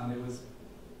here, and it was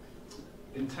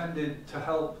intended to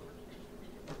help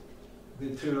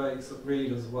the 2 lakes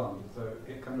read as one. So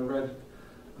it kind of read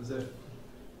as if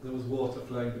there was water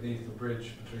flowing beneath the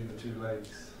bridge between the 2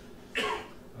 lakes.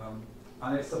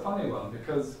 And it's a funny one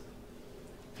because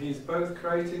he's both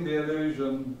creating the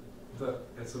illusion that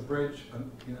it's a bridge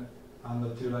and, and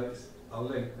the 2 lakes are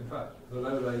linked. In fact, the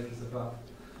low lake is about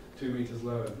 2 meters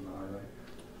lower than the high lake.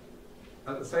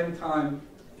 At the same time,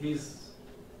 he's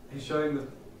showing that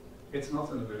it's not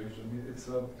an illusion. It's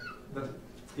that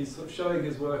he's sort of showing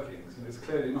his workings, and it's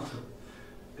clearly not a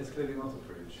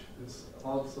bridge. It's an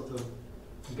odd sort of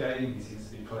game he seems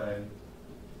to be playing.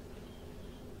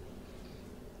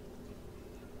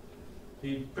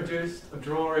 He produced a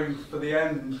drawing for the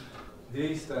end,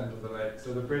 the east end of the lake.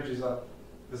 So the bridge is up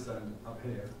this end, up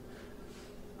here,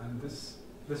 and this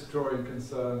drawing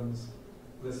concerns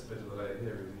this bit of the lake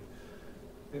here.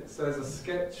 Really, it says a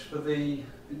sketch for the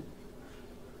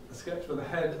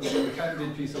head of the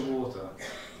intended piece of water.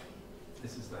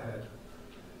 This is the head,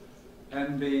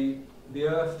 and the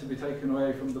earth to be taken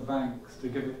away from the banks to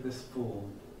give it this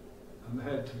form, and the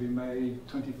head to be made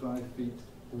 25 feet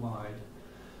wide.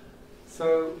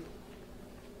 So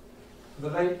the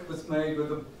lake was made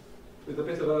with a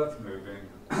bit of earth moving,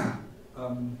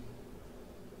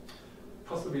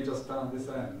 possibly just down this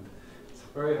end. It's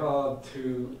very hard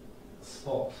to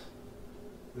spot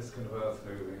this kind of earth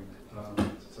moving,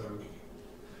 so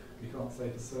you can't say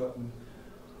for certain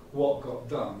what got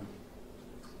done,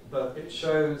 but it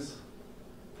shows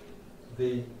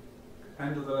the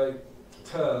end of the lake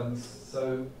turns,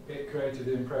 so it created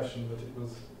the impression that it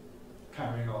was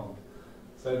carrying on.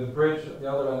 So the bridge at the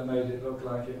other end made it look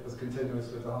like it was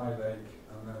continuous with the high lake,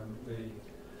 and then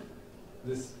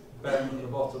this bend at the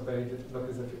bottom made it look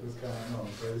as if it was carrying on.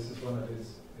 So this is one of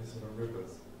his sort of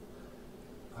rivers.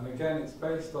 And again, it's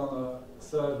based on a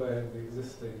survey of the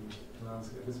existing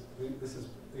landscape.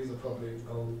 These are probably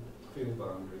old field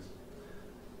boundaries.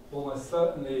 Almost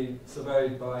certainly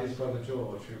surveyed by his brother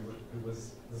George, who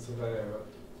was the surveyor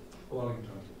at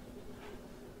Wallington.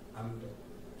 And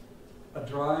a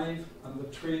drive, and the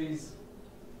trees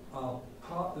are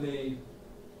partly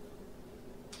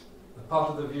a part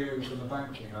of the view from the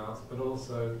banqueting house, but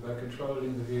also they're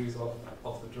controlling the views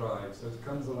off the drive. So it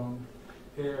comes along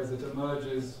here as it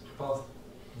emerges past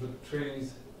the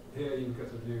trees. Here you get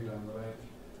a view down the lake,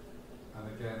 and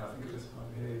again, I think at this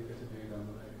point here you get a view down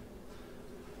the lake.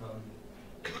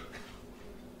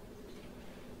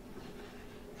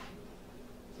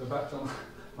 So back to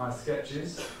my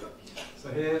sketches. So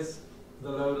here's the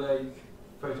low lake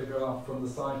photograph from the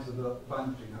site of the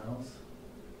banqueting house.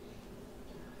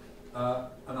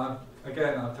 And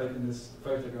I've taken this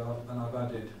photograph and I've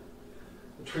added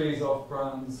the trees off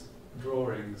Brown's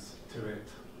drawings to it.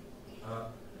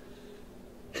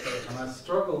 And I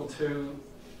struggle to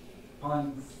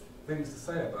find things to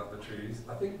say about the trees.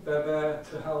 I think they're there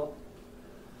to help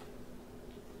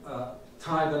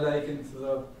tie the lake into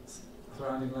the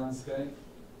surrounding landscape,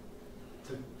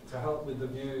 to help with the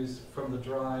views from the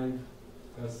drive.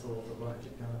 There's sort of like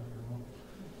it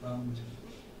going,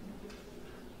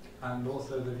 and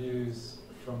also the views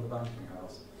from the banqueting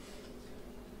house.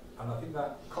 And I think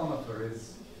that conifer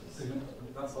is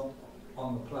significant. That's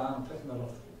on the plan. I'm taking that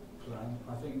off the plan.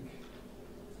 I think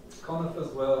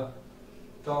conifers were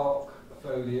dark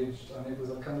foliaged, and it was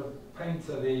a kind of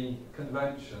painterly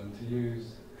convention to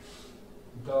use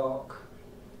dark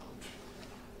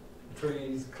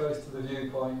trees close to the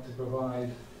viewpoint to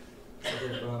provide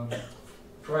sort of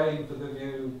frame for the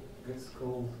view. It's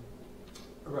called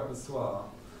a repertoire.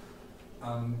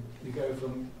 You go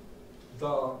from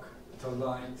dark to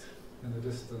light in the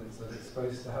distance, and it's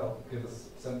supposed to help give us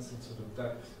a sense of sort of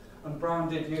depth. And Brown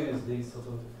did use these sort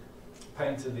of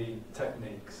painterly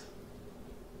techniques.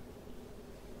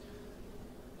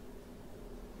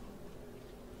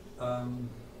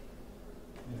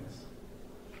 Yes.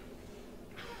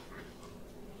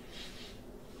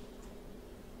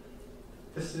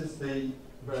 This is the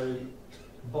very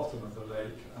bottom of the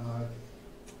lake, and I've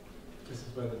this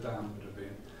is where the dam would have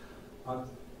been. I've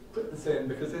put this in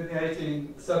because in the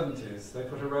 1870s they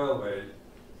put a railway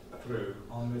through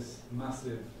on this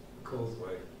massive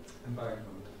causeway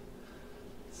embankment.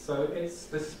 So this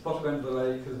bottom end of the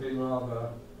lake has been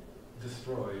rather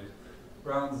destroyed.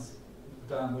 Brown's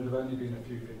dam would have only been a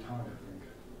few feet high, I think.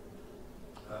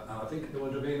 And I think there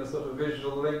would have been a sort of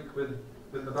visual link with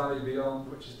the valley beyond,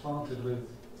 which is planted with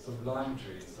sort of lime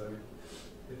trees. So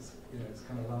it's it's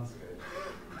kind of landscape.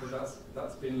 But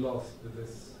that's been lost with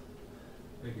this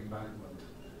big embankment.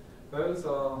 Those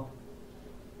are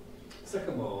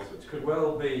sycamores, which could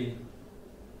well be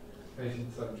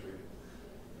 18th century.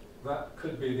 That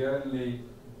could be the only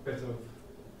bit of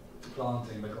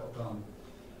planting that got done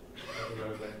at the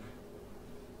road link.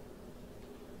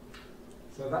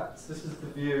 So this is the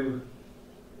view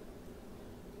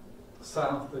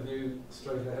south, the view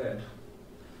straight ahead.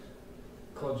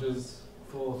 Codger's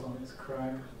Fort on its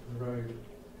crag, the road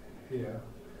here.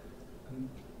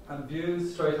 And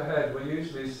views straight ahead were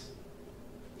usually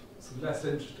less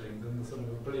interesting than the sort of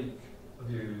oblique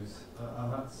views,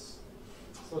 and that's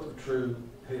sort of true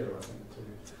here, I think, too.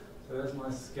 So there's my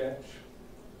sketch.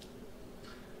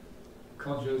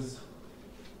 Codger's,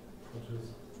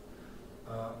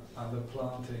 and the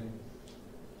planting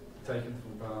taken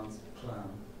from Brown's plan.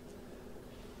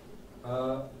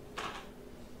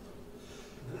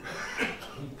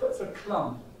 He puts a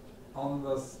clump on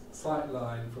the sight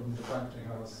line from the banqueting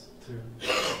house to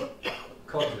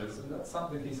Codger's, and that's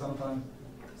something he sometimes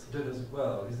did as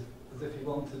well. As if he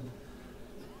wanted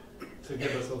to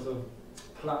give a sort of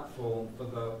platform for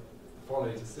the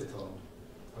folly to sit on.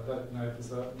 I don't know for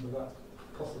certain, but that's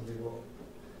possibly what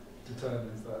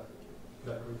determines that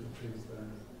group of trees there.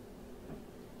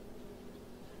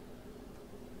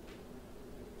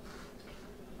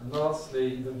 And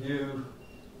lastly, the view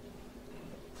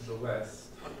to the west,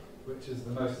 which is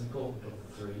the most important of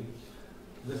the three.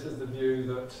 This is the view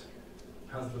that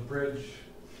has the bridge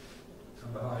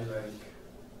and the high lake.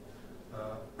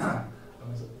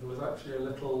 There was actually a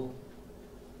little,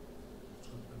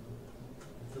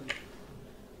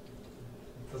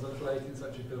 there's a little 18th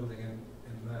century building in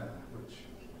there, which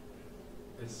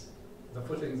is, the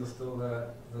footings are still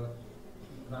there. The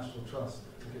National Trust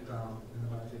took it down in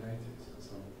the 1980s for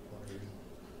some odd reason.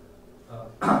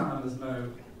 And there's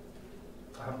no,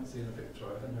 I haven't seen a picture,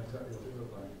 I don't know exactly what it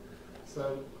looked like. So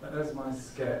there's my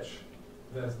sketch,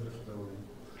 there's the little building.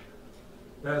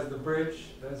 There's the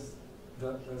bridge, there's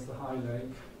the high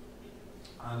lake,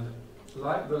 and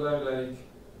like the low lake,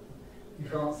 you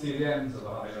can't see the ends of the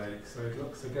high lake, so it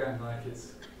looks again like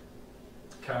it's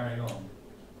carrying on.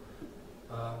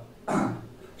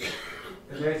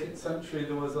 In the 18th century,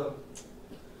 there was a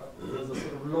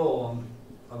sort of lawn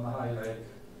on the high lake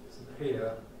sort of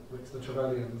here, which the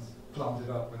Trevelyan's planted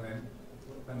up when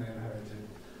they inherited.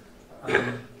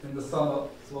 And in the summer,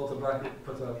 Sir Walter Blackett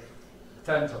put a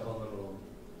tent up on the lawn.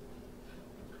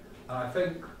 And I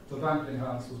think the banqueting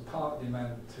house was partly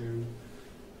meant to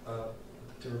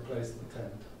replace the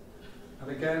tent.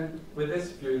 And again, with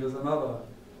this view, there's another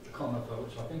conifer,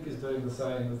 which I think is doing the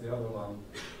same as the other one.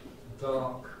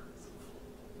 Dark,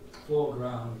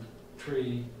 foreground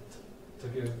tree to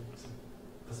give some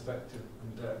perspective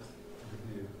and depth to the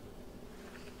view.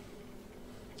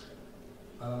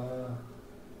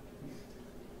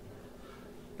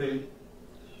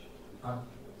 I've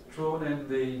drawn in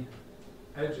the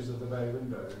edges of the bay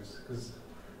windows because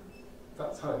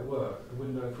that's how it worked. The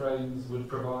window frames would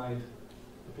provide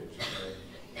the picture frame.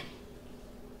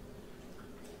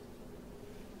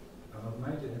 And I've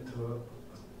made it into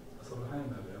a sort of hang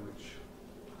area, which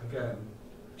again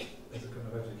is a kind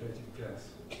of educated guess.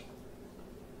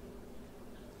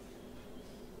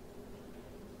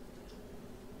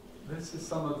 This is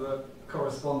some of the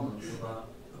correspondence about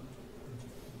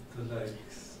the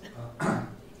lakes. The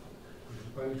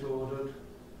boat ordered.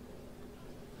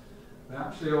 They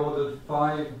actually ordered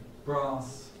 5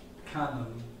 brass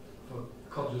cannon for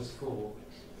Codger's Fort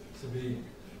to be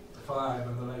fired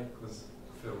when the lake was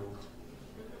filled.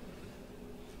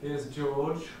 Here's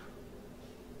George.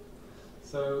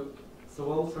 So Sir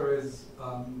Walter is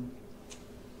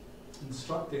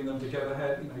instructing them to get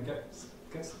ahead,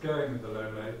 gets going with the low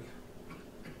lake.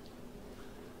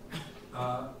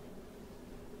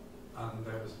 And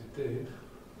they obviously did.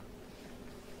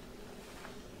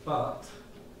 But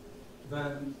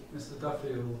then Mr.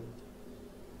 Duffield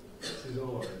puts his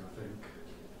oar in, I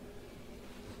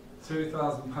think.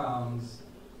 £2,000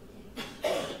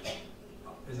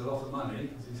 is a lot of money,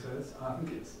 as he says. I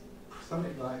think it's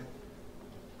something like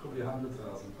probably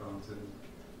 £100,000 in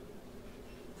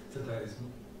today's.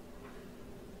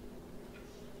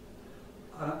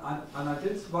 and I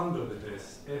did wonder with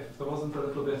this if there wasn't a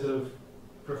little bit of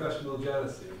professional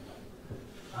jealousy,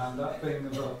 and that thing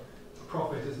of a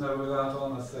prophet is no without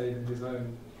honour save in his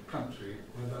own country,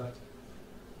 with a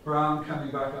Brown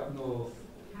coming back up north.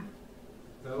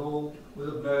 They all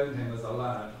would have known him as a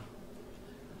lad,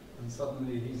 and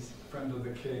suddenly he's a friend of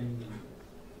the king, and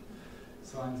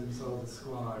signs himself as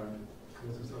squire and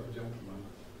calls himself a gentleman.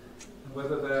 And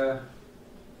whether they're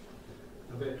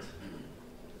a bit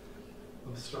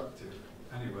obstructive.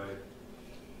 Anyway,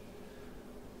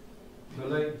 the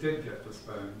lake did get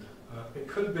postponed. It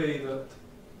could be that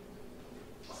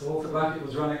Sir Blackett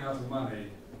was running out of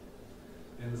money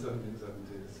in the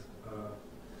 1770s,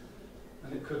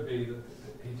 and it could be that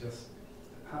he just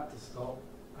had to stop,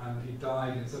 and he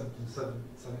died in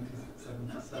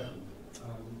 1777.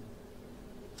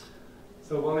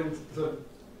 So while the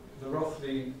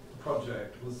Rothley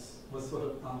project was sort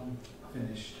of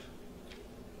unfinished.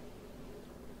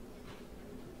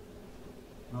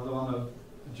 Another one of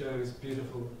Joe's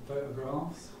beautiful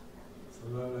photographs. It's the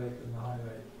low lake and the high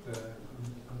lake there,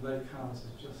 and Lake House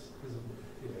is just visible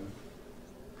here.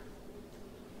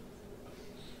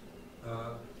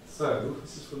 So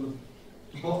this is from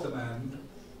the bottom end.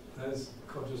 There's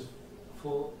Codger's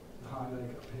Fort, the high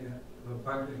lake up here. The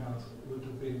banqueting house would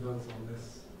have been built on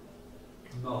this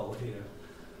knoll here.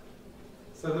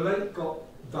 So the lake got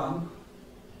done.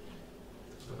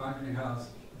 The banqueting house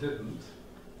didn't.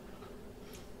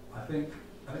 I think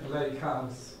Lake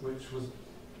House, which was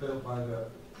built by the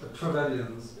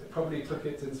Trevelyan's, it probably took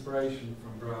its inspiration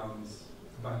from Brown's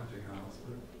banqueting house,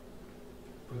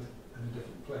 but in a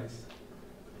different place.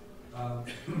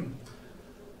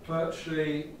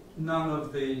 Virtually none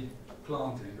of the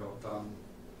planting got done,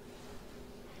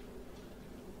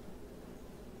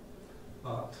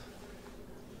 but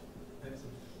it's a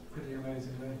pretty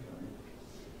amazing lake, I think.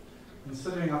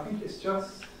 Considering, I think it's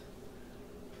just a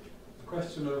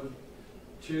question of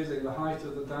choosing the height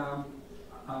of the dam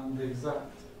and the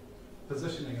exact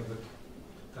positioning of the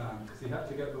dam, because he had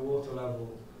to get the water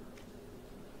level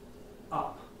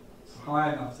up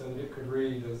high enough so that it could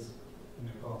read as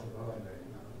part of the high lake.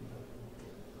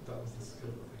 That was the skill,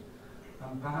 I think.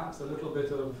 And perhaps a little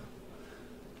bit of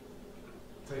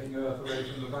taking earth away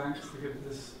from the banks to give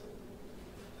this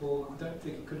fall. I don't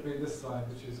think it could be this side,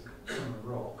 which is kind of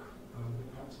rock,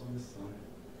 perhaps on this side,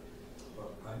 but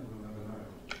I think we'll never know.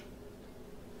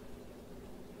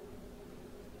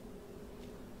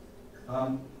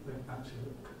 Actually,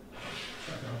 look,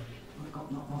 I've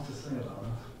got not much to say about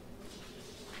that.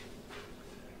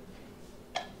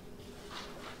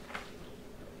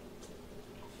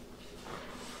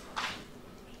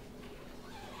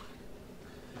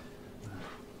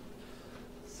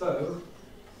 So,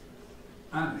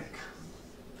 Alnwick.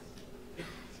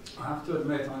 I have to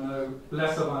admit I know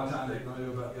less about Alnwick than I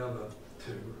do about the other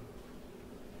two.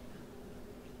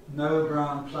 No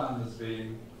Brown plan has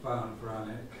been found for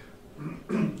Alnwick.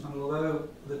 And although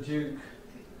the Duke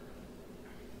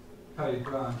paid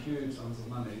Brown huge sums of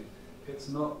money, it's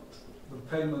not, the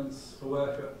payments for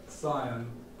work at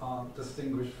Sion aren't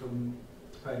distinguished from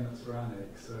payments for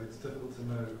Alnwick, so it's difficult to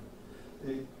know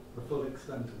the full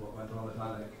extent of what went on at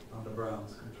Alnwick under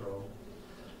Brown's control.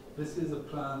 This is a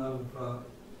plan of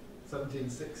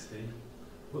 1760.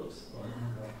 Whoops,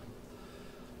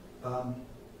 sorry.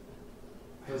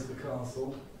 Here's the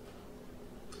castle.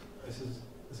 This is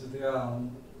the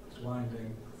elm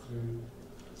winding through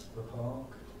the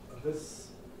park. At this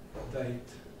date,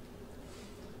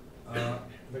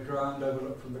 the ground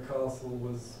overlooked from the castle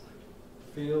was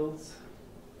fields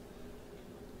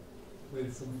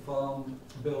with some farm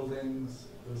buildings.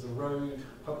 There was a road,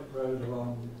 public road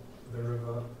along the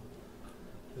river.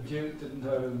 The Duke didn't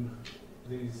own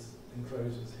these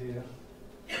enclosures here,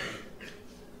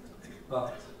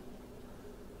 but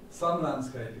some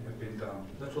landscaping had been done,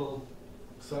 little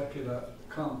circular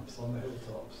clumps on the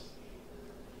hilltops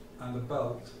and a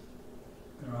belt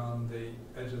around the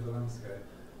edge of the landscape.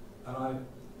 And I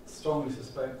strongly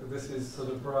suspect that this is sort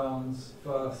of Brown's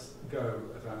first go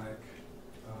at Alnwick,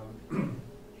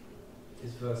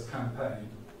 his first campaign.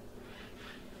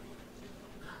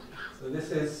 So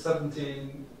this is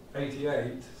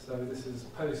 1788, so this is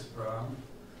post-Brown.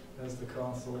 There's the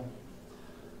castle.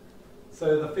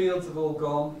 So the fields have all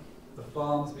gone, the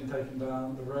farm's been taken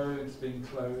down, the road's been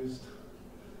closed.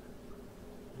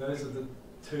 Those are the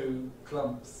two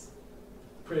clumps,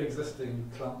 pre-existing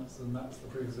clumps, and that's the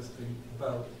pre-existing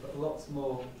belt, but lots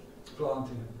more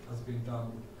planting has been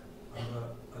done, and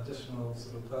additional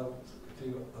sort of belt, a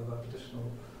few other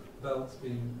additional belts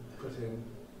being put in.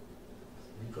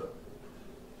 We put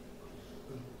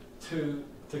the two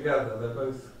together, they're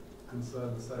both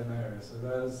concern the same area. So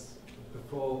there's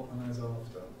before and there's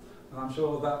after. And I'm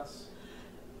sure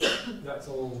that's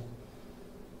all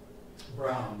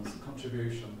Brown's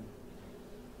contribution.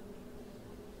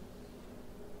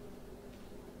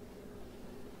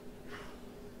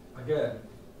 Again,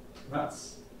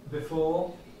 that's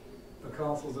before. The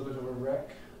castle's a bit of a wreck.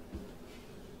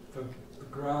 The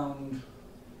ground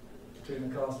between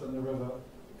the castle and the river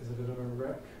is a bit of a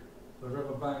wreck. The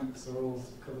river banks are all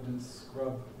covered in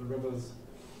scrub. The river's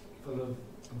full of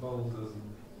boulders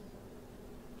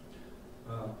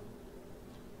and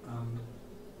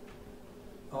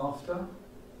after,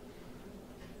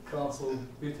 castle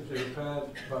beautifully repaired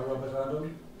by Robert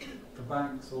Adam. The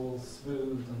banks all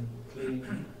smooth and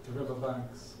clean. The river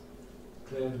banks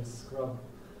cleared of scrub.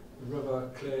 The river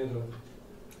cleared of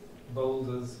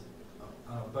boulders.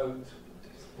 A boat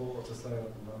sport to sail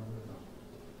up and down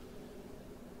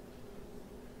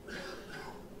the river.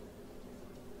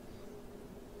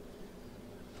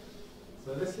 So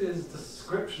this is a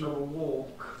description of a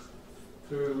walk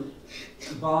through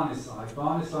Barneyside.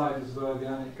 Barneyside is where the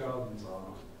Alnwick Gardens are,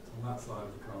 on that side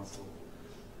of the castle.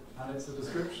 And it's a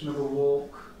description of a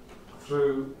walk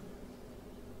through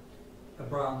a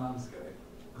brown landscape.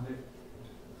 And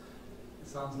it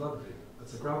sounds lovely.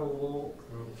 It's a gravel walk,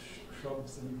 there are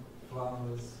shrubs and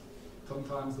flowers.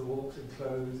 Sometimes the walk's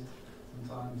enclosed,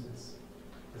 sometimes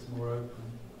it's more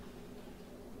open.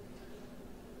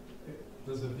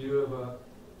 There's a view of a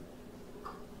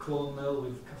corn mill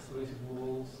with castellated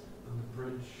walls and a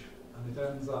bridge, and it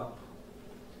ends up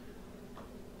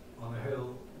on a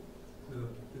hill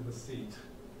with a seat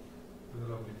with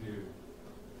a lovely view.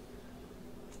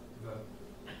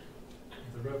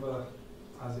 The river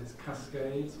has its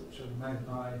cascades, which are made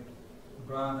by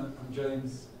Brown and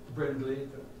James Brindley,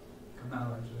 the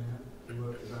canal engineer, who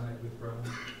worked at Alnwick with Brown.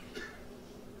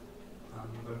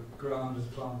 And the ground is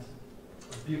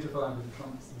beautified with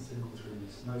clumps and single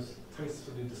trees, most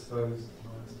tastefully disposed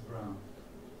by Mr. Brown.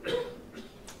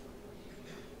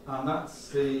 And that's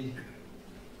the,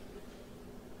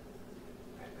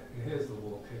 here's the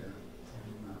walk here,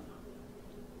 on the map.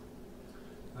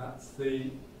 That's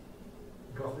the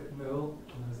Gothic mill,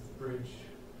 and there's the bridge,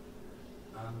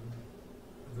 and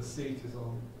the seat is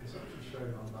actually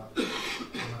shown on that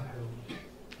hill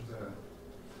there.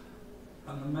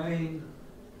 And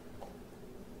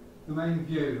the main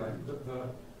view, like the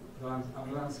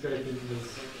landscaping was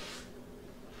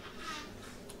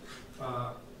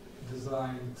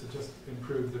designed to just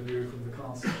improve the view from the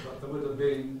castle, but there would have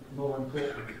been more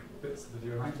important bits of the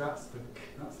view. I think that's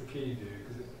the key view,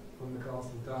 because it's from the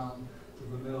castle down to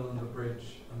the mill and the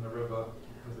bridge and the river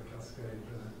with a cascade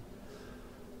there.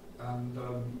 And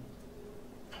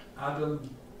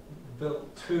Adam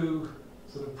built two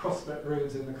sort of prospect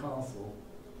rooms in the castle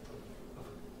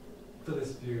for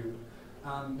this view,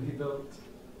 and he built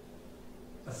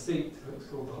a seat, it's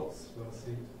called the Hotspur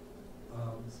seat,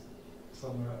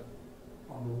 somewhere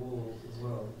on the walls as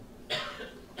well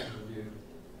for the view.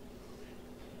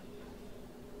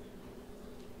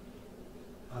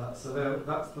 So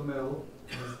that's the mill,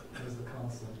 there's the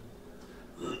castle.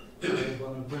 There's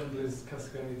one of Brindley's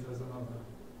cascades, there's another.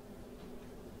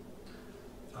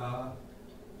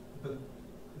 But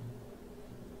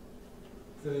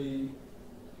the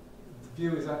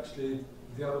view is actually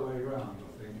the other way around,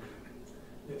 I think.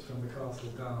 It's from the castle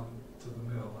down to the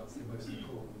mill, that's the most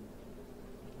important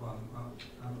one.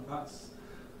 And that's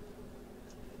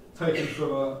taken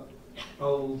from an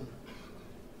old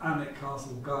Alnwick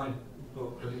Castle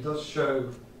guidebook, but it does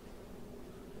show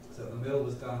that the mill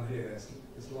was down here,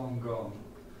 it's long gone,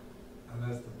 and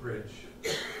there's the bridge.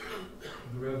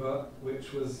 The river,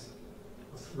 which was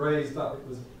raised up, it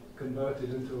was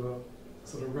converted into a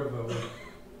sort of river with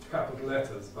capital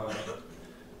letters by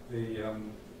the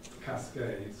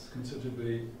cascades,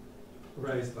 considerably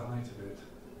raised the height of it.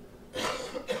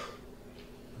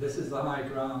 This is the high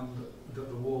ground that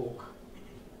the walk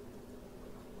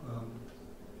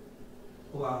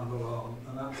wound along,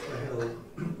 and that's the hill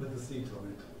with the seat on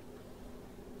it.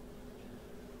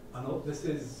 And this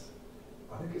is,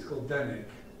 I think it's called Dennick,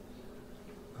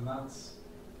 and that's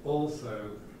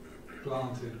also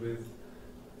planted with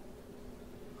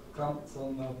clumps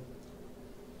on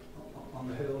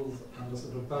the hills and a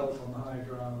sort of belt on the high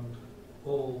ground,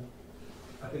 all,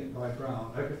 I think, by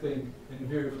Brown. Everything in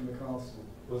view from the castle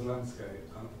was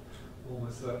landscaped, and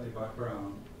almost certainly by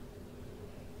Brown.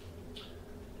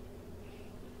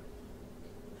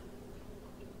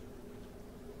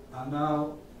 And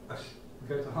now we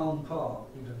go to Hulme Park,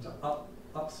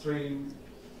 upstream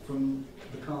from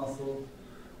the castle,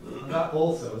 and that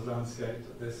also was landscaped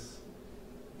at this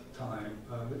time.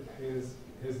 Here's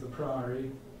the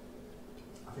priory,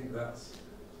 I think that's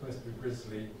supposed to be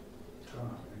Grizzly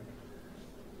Town,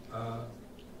 I think.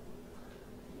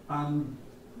 And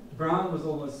Brown was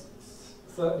almost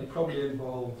certainly probably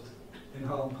involved in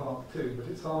Hulme Park too, but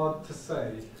it's hard to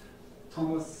say.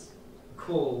 Thomas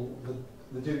Call,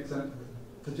 the Duke's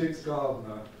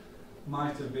gardener,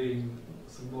 might have been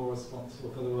some more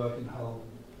responsible for the work in Hulme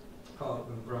Park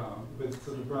than Brown, with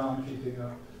sort of Brown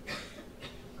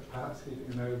perhaps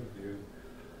keeping an overview.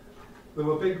 There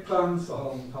were big plans for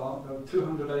Hulme Park. A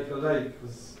 200-acre lake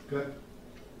was going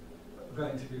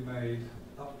to be made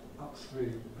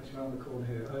upstream, actually around the corner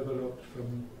here, overlooked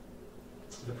from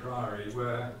the Priory,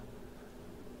 where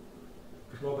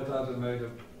Robert Adam made a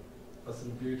sort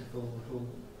of beautiful little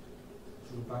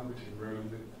sort of banqueting room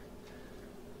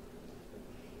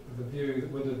with a view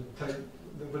that would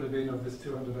have been of this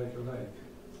 200-acre lake,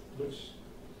 which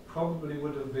probably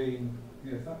would have been,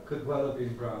 that could well have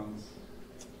been Brown's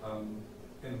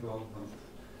involvement,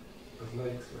 as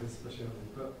lakes were his specialty.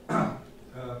 But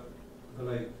the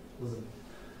lake was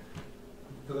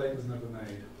never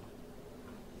made.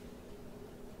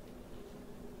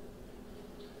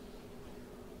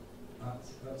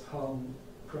 That's Hulme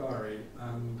Priory,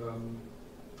 and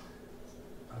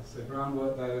as I say, Brown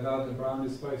worked there with Adam. Brown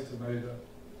is supposed to have made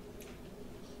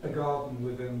a garden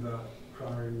within the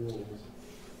Priory walls.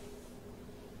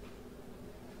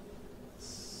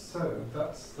 So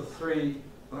that's the three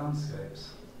landscapes.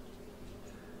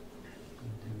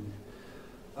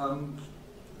 And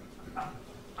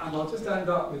I'll just end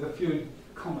up with a few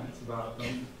comments about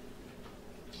them.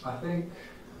 I think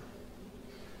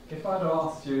if I'd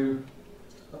asked you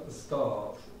at the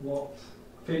start what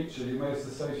feature you most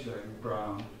associate with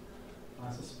Brown,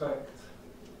 I suspect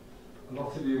a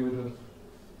lot of you would have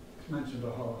mentioned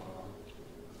a ha-ha.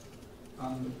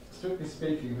 And strictly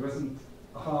speaking, there isn't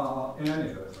a ha-ha in any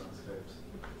of those landscapes.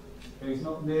 He's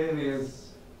not nearly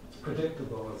as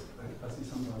predictable as he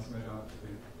sometimes made out to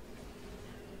be.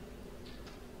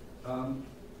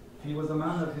 He was a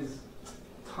man of his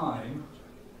time,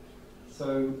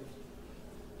 so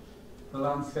the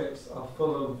landscapes are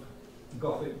full of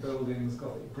Gothic buildings,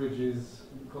 Gothic bridges,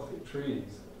 Gothic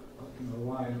trees, a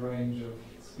wide range of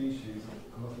species,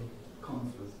 a lot of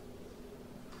conifers.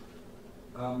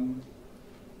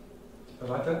 But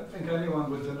I don't think anyone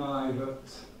would deny that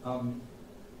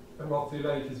Rothley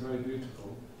Lake is very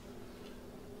beautiful.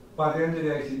 By the end of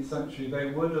the 18th century, they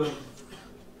would have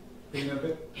been a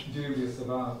bit dubious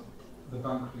about the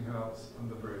banqueting house and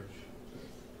the bridge.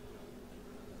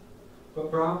 But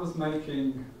Brown was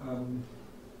making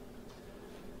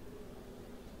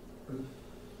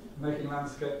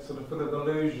landscapes sort of full of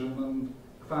illusion and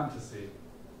fantasy.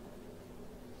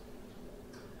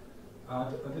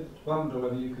 I did wonder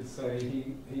whether you could say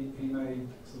he made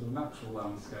sort of natural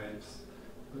landscapes,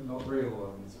 but not real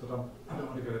ones. But I don't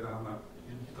want to go down that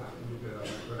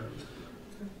road.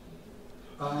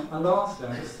 And lastly, I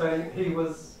just say he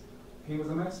was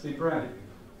immensely brave,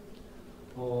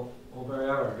 or very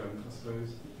arrogant, I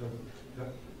suppose. The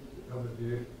other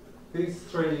view. These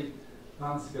three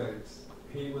landscapes,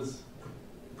 he was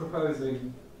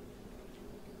proposing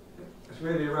a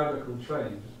really radical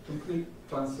change, complete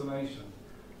transformation.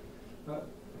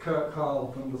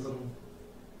 Kirkharle, from the sort of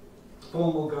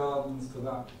formal gardens to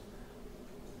that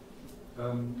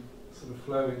sort of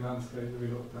flowing landscape that we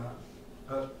looked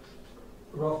at.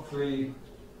 Rothley,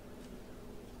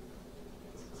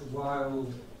 it's a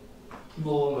wild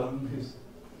moorland in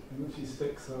which he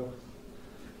sticks a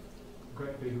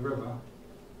great big river.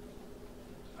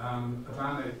 At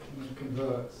Alnwick, which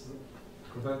converts the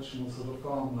conventional sort of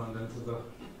farmland into the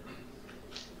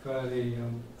fairly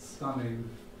stunning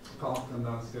parkland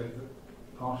landscape that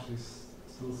partially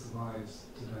still survives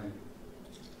today.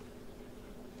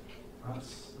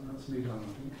 That's me done, I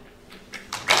think.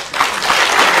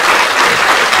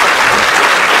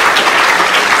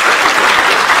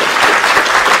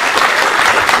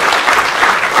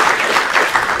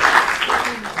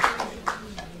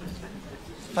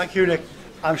 Thank you, Nick.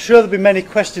 I'm sure there'll be many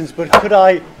questions, but could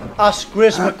I ask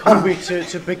Grace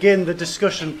McCombie to begin the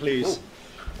discussion, please?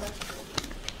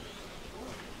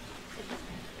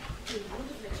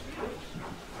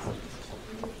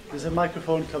 There's a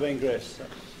microphone coming, Grace.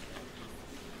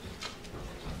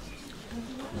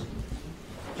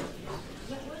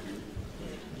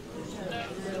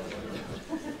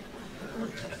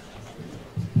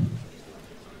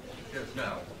 Yes,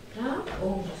 now. Huh?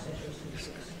 Oh,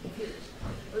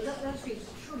 well, that's been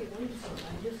truly wonderful.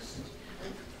 You've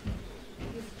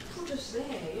put us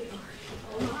there,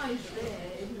 our eyes there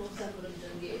in Northumberland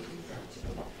in the 18th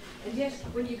century. And yes,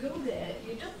 when you go there,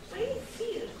 you don't really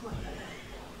feel quite like that.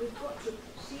 We've got to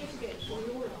see it against all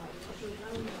your life. through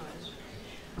ground-wise.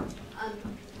 And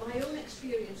my own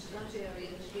experience in that area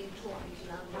has been talking to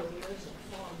landowners and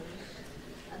farmers,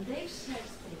 and they've said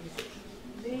things that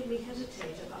made me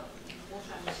hesitate about what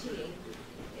I'm seeing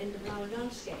in the brown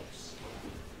landscapes.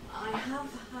 I have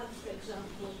had, for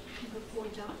example, people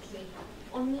point out to me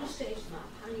on the estate map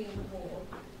hanging on the wall,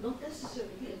 not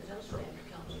necessarily here but elsewhere in the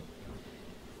county,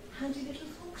 handy little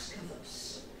fox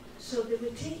covers. So they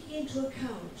were taking into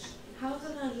account how the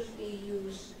land was being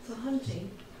used for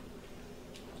hunting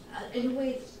in a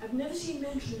way that I've never seen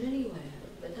mentioned anywhere,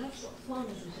 but that's what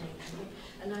farmers were saying to me.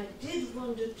 And I did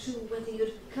wonder too whether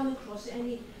you'd come across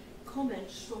any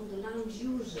comments from the land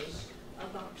users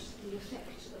about the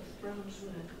effect of Brown's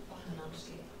work on the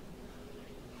landscape.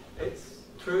 It's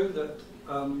true that,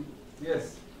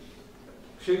 yes,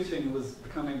 shooting was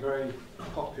becoming very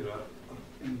popular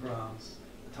in Brown's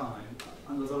time,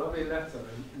 and there's a lovely letter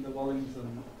in the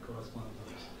Wallington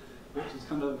correspondence, which is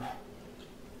kind of,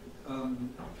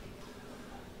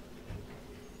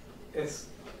 it's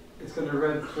going to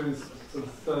read through sort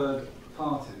of third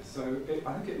parties. So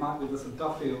I think it might be this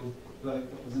Duffield bloke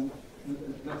that was in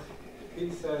he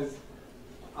says,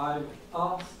 I've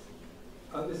asked,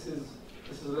 this is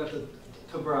a letter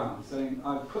to Brown saying,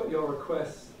 I've put your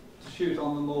request to shoot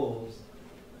on the moors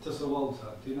to Sir Walter.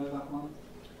 Do you know that one?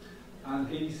 And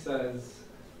he says,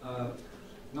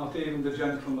 not even the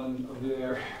gentlemen of the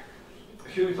area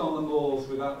shoot on the moors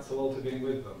without Sir Walter being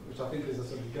with them, which I think is a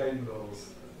sort of game laws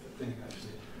thing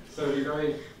actually. So he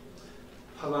very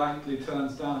politely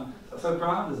turns down. So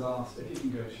Brown is asked if he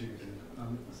can go shooting.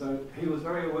 So he was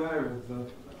very aware of the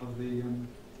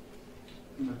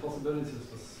possibilities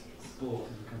for sport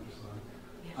in the countryside,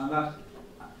 and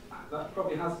that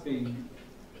probably has been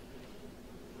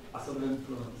a sort of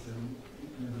influence in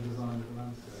the design of the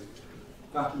landscape.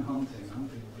 That and hunting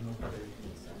was another big.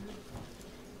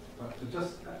 But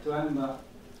to end that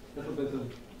little bit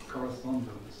of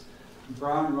correspondence,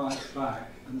 Brown writes back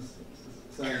and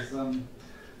says,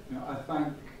 I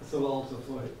thank Sir Walter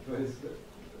for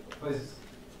his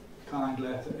kind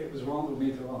letter. It was wrong of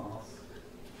me to ask.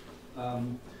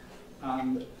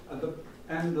 And at the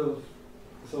end of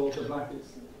Sir Walter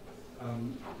Blackett's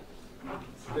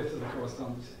bit of the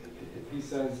correspondence, he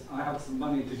says, I have some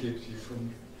money to give to you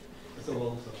from Sir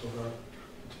Walter for the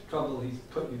trouble he's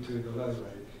put you to the low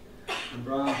wage. And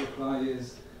Brown's reply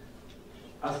is,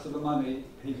 as to the money,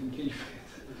 he can keep it.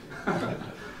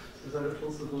 There's a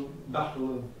little sort of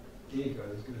battle of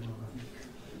egos going on, I think.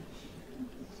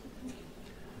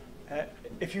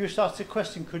 If you wish to ask a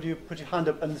question, could you put your hand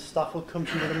up and the staff will come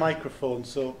to you with a microphone.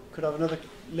 So could I have another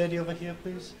lady over here,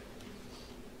 please?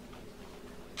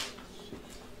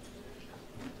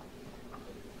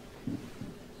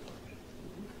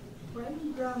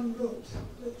 When Brown wrote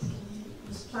that he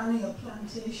was planning a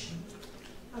plantation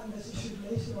and that it should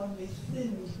later on be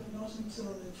thinned, but not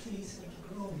until the trees had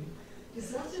grown, does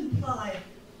that imply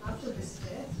after his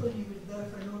death, when he would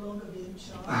therefore no longer be in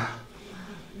charge?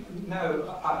 No,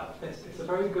 it's a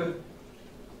very good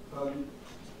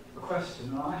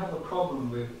question. I have a problem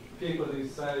with people who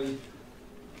say,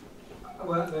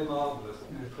 weren't they marvellous,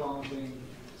 planting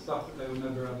stuff that they will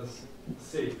never ever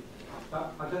see.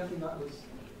 I don't think that was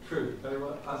true. They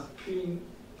were as keen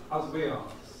as we are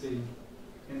to see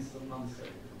instant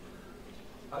landscape.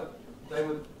 They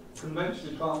would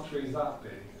conventionally plant trees that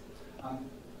big,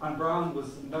 and Brown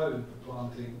was known for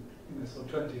planting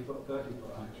sort of 20-foot,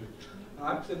 30-foot high trees. And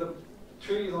actually the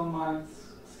trees on my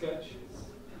sketches,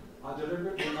 I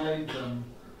deliberately made them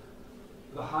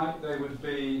the height they would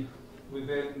be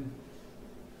within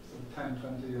sort of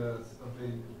 10, 20 years of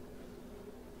being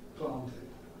planted.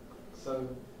 So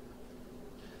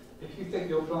if you think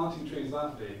you're planting trees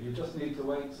that big, you just need to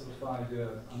wait sort of 5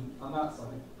 years, and that's, I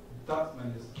think, that's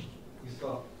when you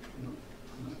start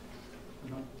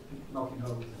knocking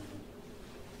holes in them.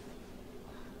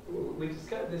 We just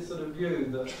get this sort of view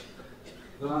that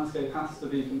the landscape has to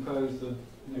be composed of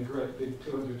great big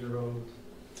 200-year-old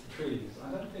trees. I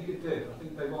don't think it did. I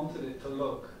think they wanted it to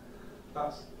look,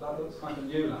 that looks quite a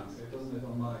new landscape, doesn't it,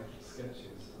 on my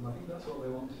sketches? And I think that's what they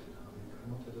wanted. I think they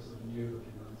wanted a sort of new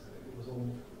looking landscape. It was all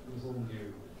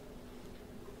new.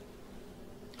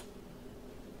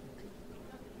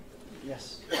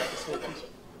 Yes. Whenever I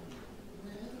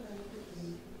look at the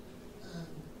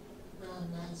brown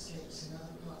landscapes in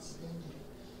other parts of India,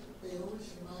 they always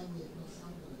remind me of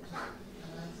Northumberland,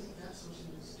 and I think that's what he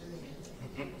was doing.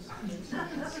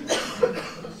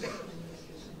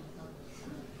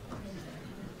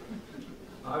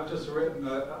 I've just written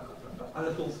a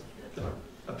little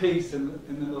piece in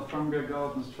the Northumbria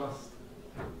Gardens Trust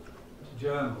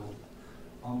journal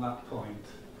on that point.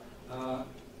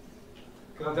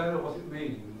 because I don't know what it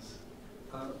means,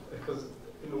 because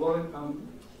in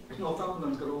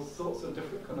Northumberland's got all sorts of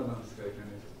different kind of landscape in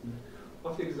it.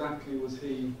 What exactly was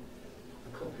he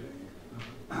copying?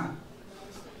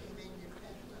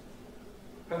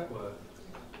 Petworth.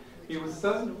 He was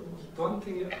certain, one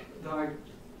thing that I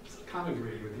can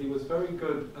agree with, he was very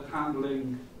good at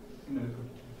handling,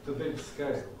 the big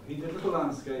scale. He did little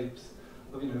landscapes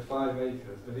of, 5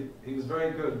 acres, but he was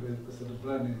very good with the sort of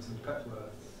blendings and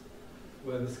Petworths,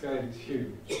 where the scale is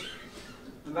huge.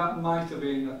 And that might have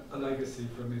been a legacy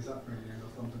from his upbringing or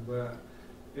something, where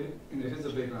it is a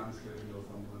big landscape in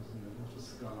Northumberland, isn't it? What a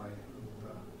sky, and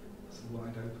it's a wide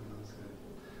open landscape.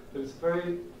 But it's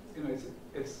very,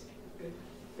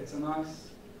 it's a nice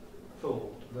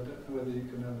thought, but I don't know whether you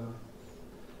can ever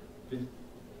be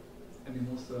any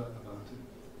more certain about it.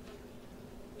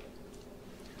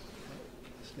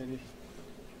 Maybe.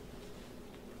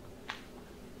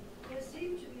 There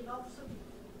seem to be lots of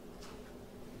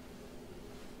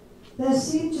There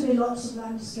seem to be lots of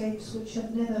landscapes which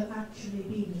have never actually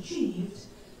been achieved.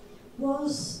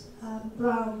 Was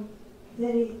Brown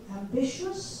very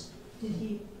ambitious? Did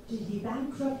he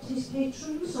bankrupt his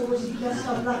patrons, or was he just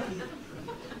unlucky?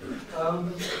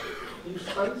 He's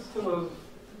supposed to have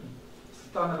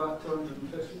done about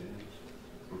 250.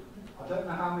 I don't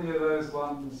know how many of those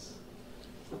ones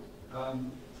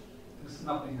just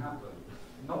nothing happened.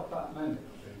 Not that many,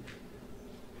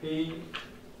 I think.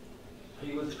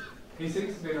 He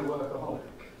seems to be a workaholic.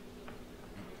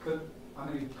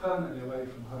 He's permanently away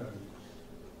from home,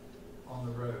 on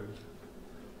the road.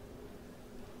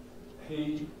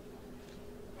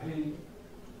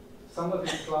 Some of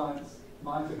his clients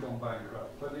might have gone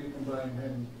bankrupt. Whether you can blame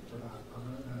him for that, I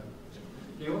don't know.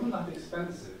 He wasn't that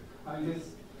expensive.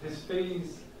 His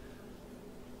fees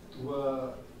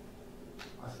were,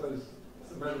 I suppose,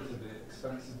 relatively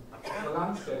expensive. The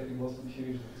landscaping wasn't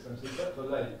hugely expensive, except for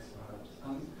lakes, perhaps.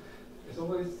 And it's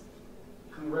always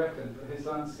reckoned that his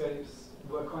landscapes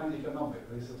were quite economic.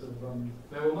 They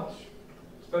were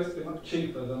supposed to be much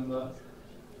cheaper than the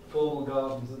formal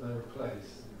gardens that they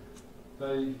replaced.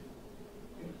 They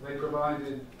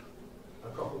provided a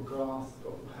crop of grass, a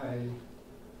crop of hay.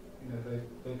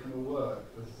 They kind of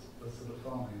worked as sort of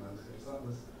farming landscapes.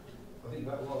 I think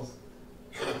that was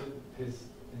his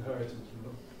inheritance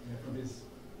from his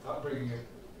upbringing at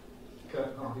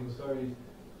Kirkharle. He was very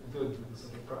good with the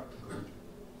sort of practical,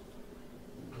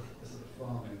 the sort of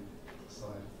farming side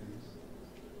of things.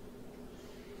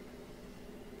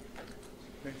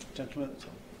 Great. Gentleman at the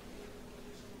top.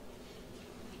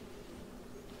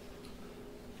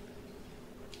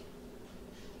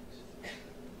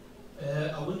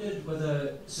 I wondered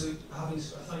whether,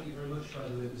 thank you very much, by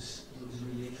the way, it was a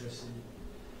really interesting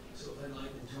sort of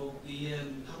enlightening talk.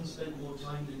 Having spent more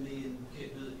time than me in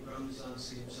capability Brown's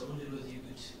landscapes, I wondered whether you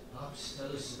could perhaps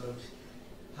tell us about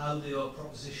how they are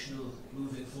propositional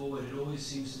moving forward. It always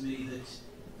seems to me that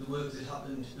the work that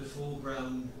happened before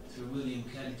Brown through William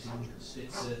Kent and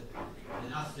Spitzer,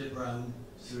 and after Brown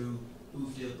through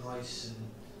Ovedale Price and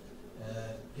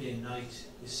Payne Knight,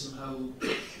 is somehow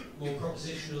more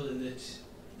propositional in that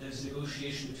there's a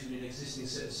negotiation between an existing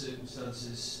set of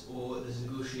circumstances, or there's a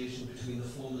negotiation between the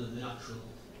formal and the natural.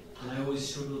 And I always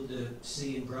struggled to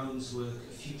see in Brown's work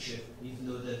a future, even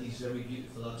though they're these very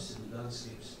beautiful absolute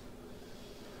landscapes.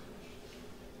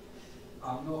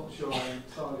 I'm not sure I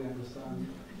entirely understand.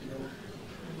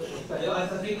 Yeah, I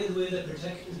think in the way they're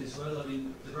protected as well.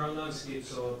 The Brown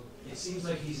landscapes it seems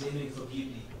like he's aiming for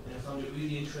beauty. And I found it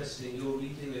really interesting, your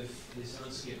reading of his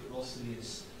landscape at Rothley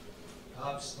is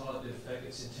perhaps part of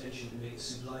Beckett's intention to make a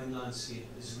sublime landscape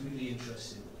is really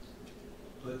interesting.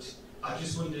 But I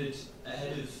just wondered,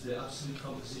 ahead of the absolute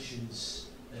compositions,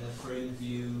 frame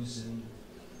views and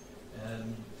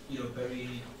very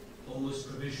almost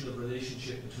provisional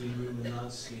relationship between room and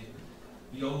landscape,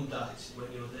 beyond that,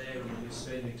 when you're there and you're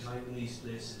spending time in these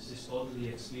places, this bodily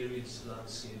experience of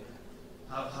landscape,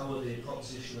 how are they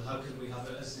propositional? How can we have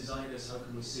it as designers? How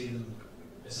can we see them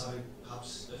as having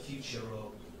perhaps a future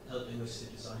or helping us to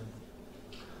design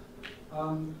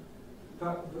them?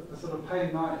 The sort of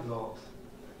Payne Knight lot,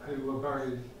 who were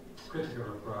very critical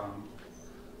of Brown,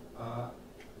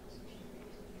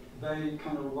 they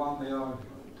kind of won the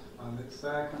argument, and it's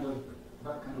their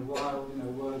that kind of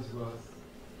wild, Wordsworth,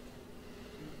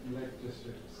 Lake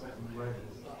District, Scotland,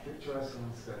 Wales, that picturesque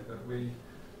landscape that we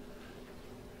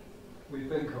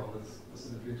think of as a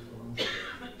sort of beautiful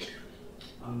landscape.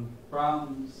 And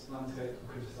Brown's landscapes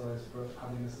were criticised for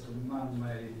having a sort of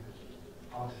man-made,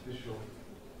 artificial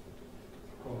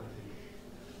quality.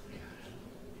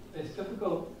 It's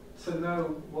difficult to know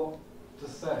what to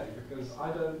say, because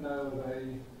I don't know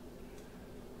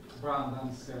brown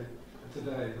landscape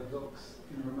today that looks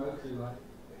remotely like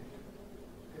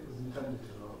it was intended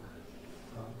to look.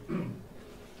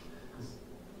 Because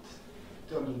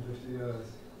 250 years,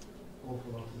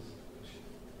 awful lot has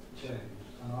changed,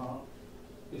 and our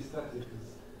aesthetic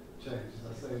has changed.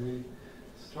 As I say, we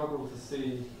struggle to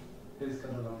see his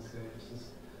kind of landscapes as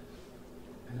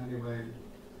in any way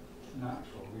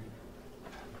natural.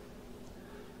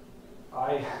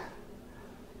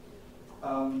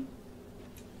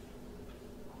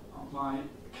 My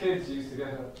kids used to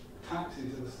get a taxi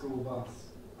to the school bus,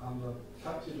 and the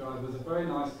taxi driver was a very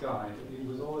nice guy, but he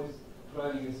was always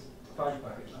throwing his fag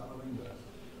packets out the window.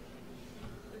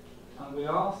 And we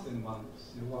asked him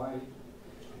once why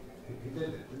he did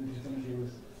it. Didn't you think he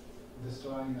was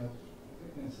destroying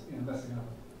messing up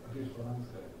a beautiful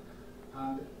landscape?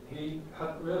 And he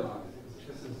hadn't realised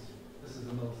this is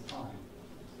the North Tyne.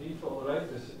 He thought the Lake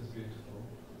District was beautiful,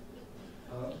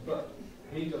 but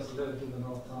he just lived in the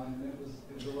North Tyne, and it was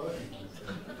a working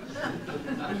landscape.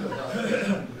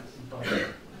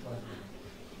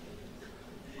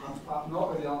 I'm not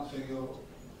really answering your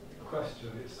question.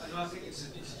 I think it's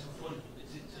a tough one.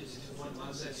 It's a tough one to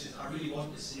answer. It's just, I really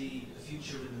want to see a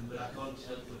future in them, but I can't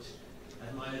help but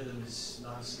admire them as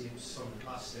landscapes from the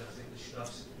past. And I think they should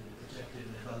absolutely be protected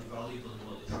and they're valuable in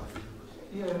what they try to do.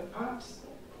 Yeah,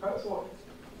 perhaps what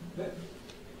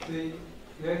the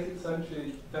 18th century,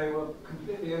 they were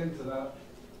completely into that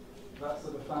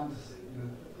sort of fantasy.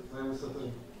 They were sort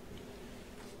of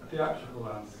theatrical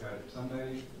landscapes, and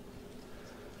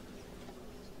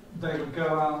they would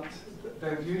go out. They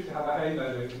would usually have a hay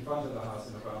meadow in front of the house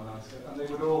in a brown landscape, and they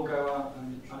would all go out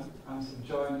and sort of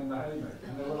join in the hay meadow,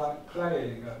 and they were like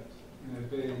playing at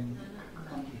being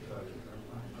country folk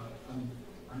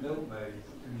and milkmaids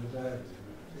in the dairies.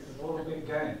 It was all a big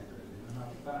game.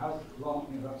 That has long,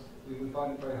 we would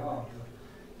find it very hard to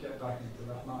get back into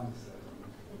that mindset.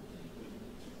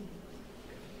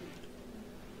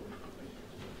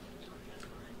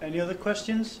 Any other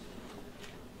questions?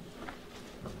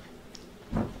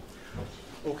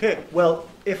 Okay, well,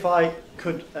 if I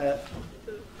could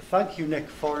thank you, Nick,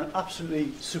 for an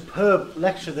absolutely superb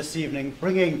lecture this evening,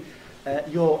 bringing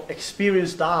your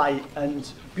experienced eye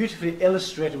and beautifully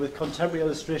illustrated with contemporary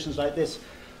illustrations like this,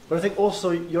 but I think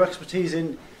also your expertise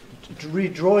in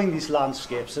redrawing these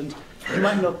landscapes. And you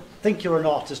might not think you're an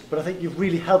artist, but I think you've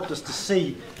really helped us to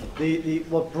see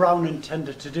what Brown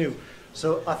intended to do.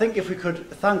 So I think if we could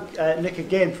thank Nick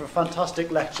again for a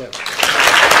fantastic lecture.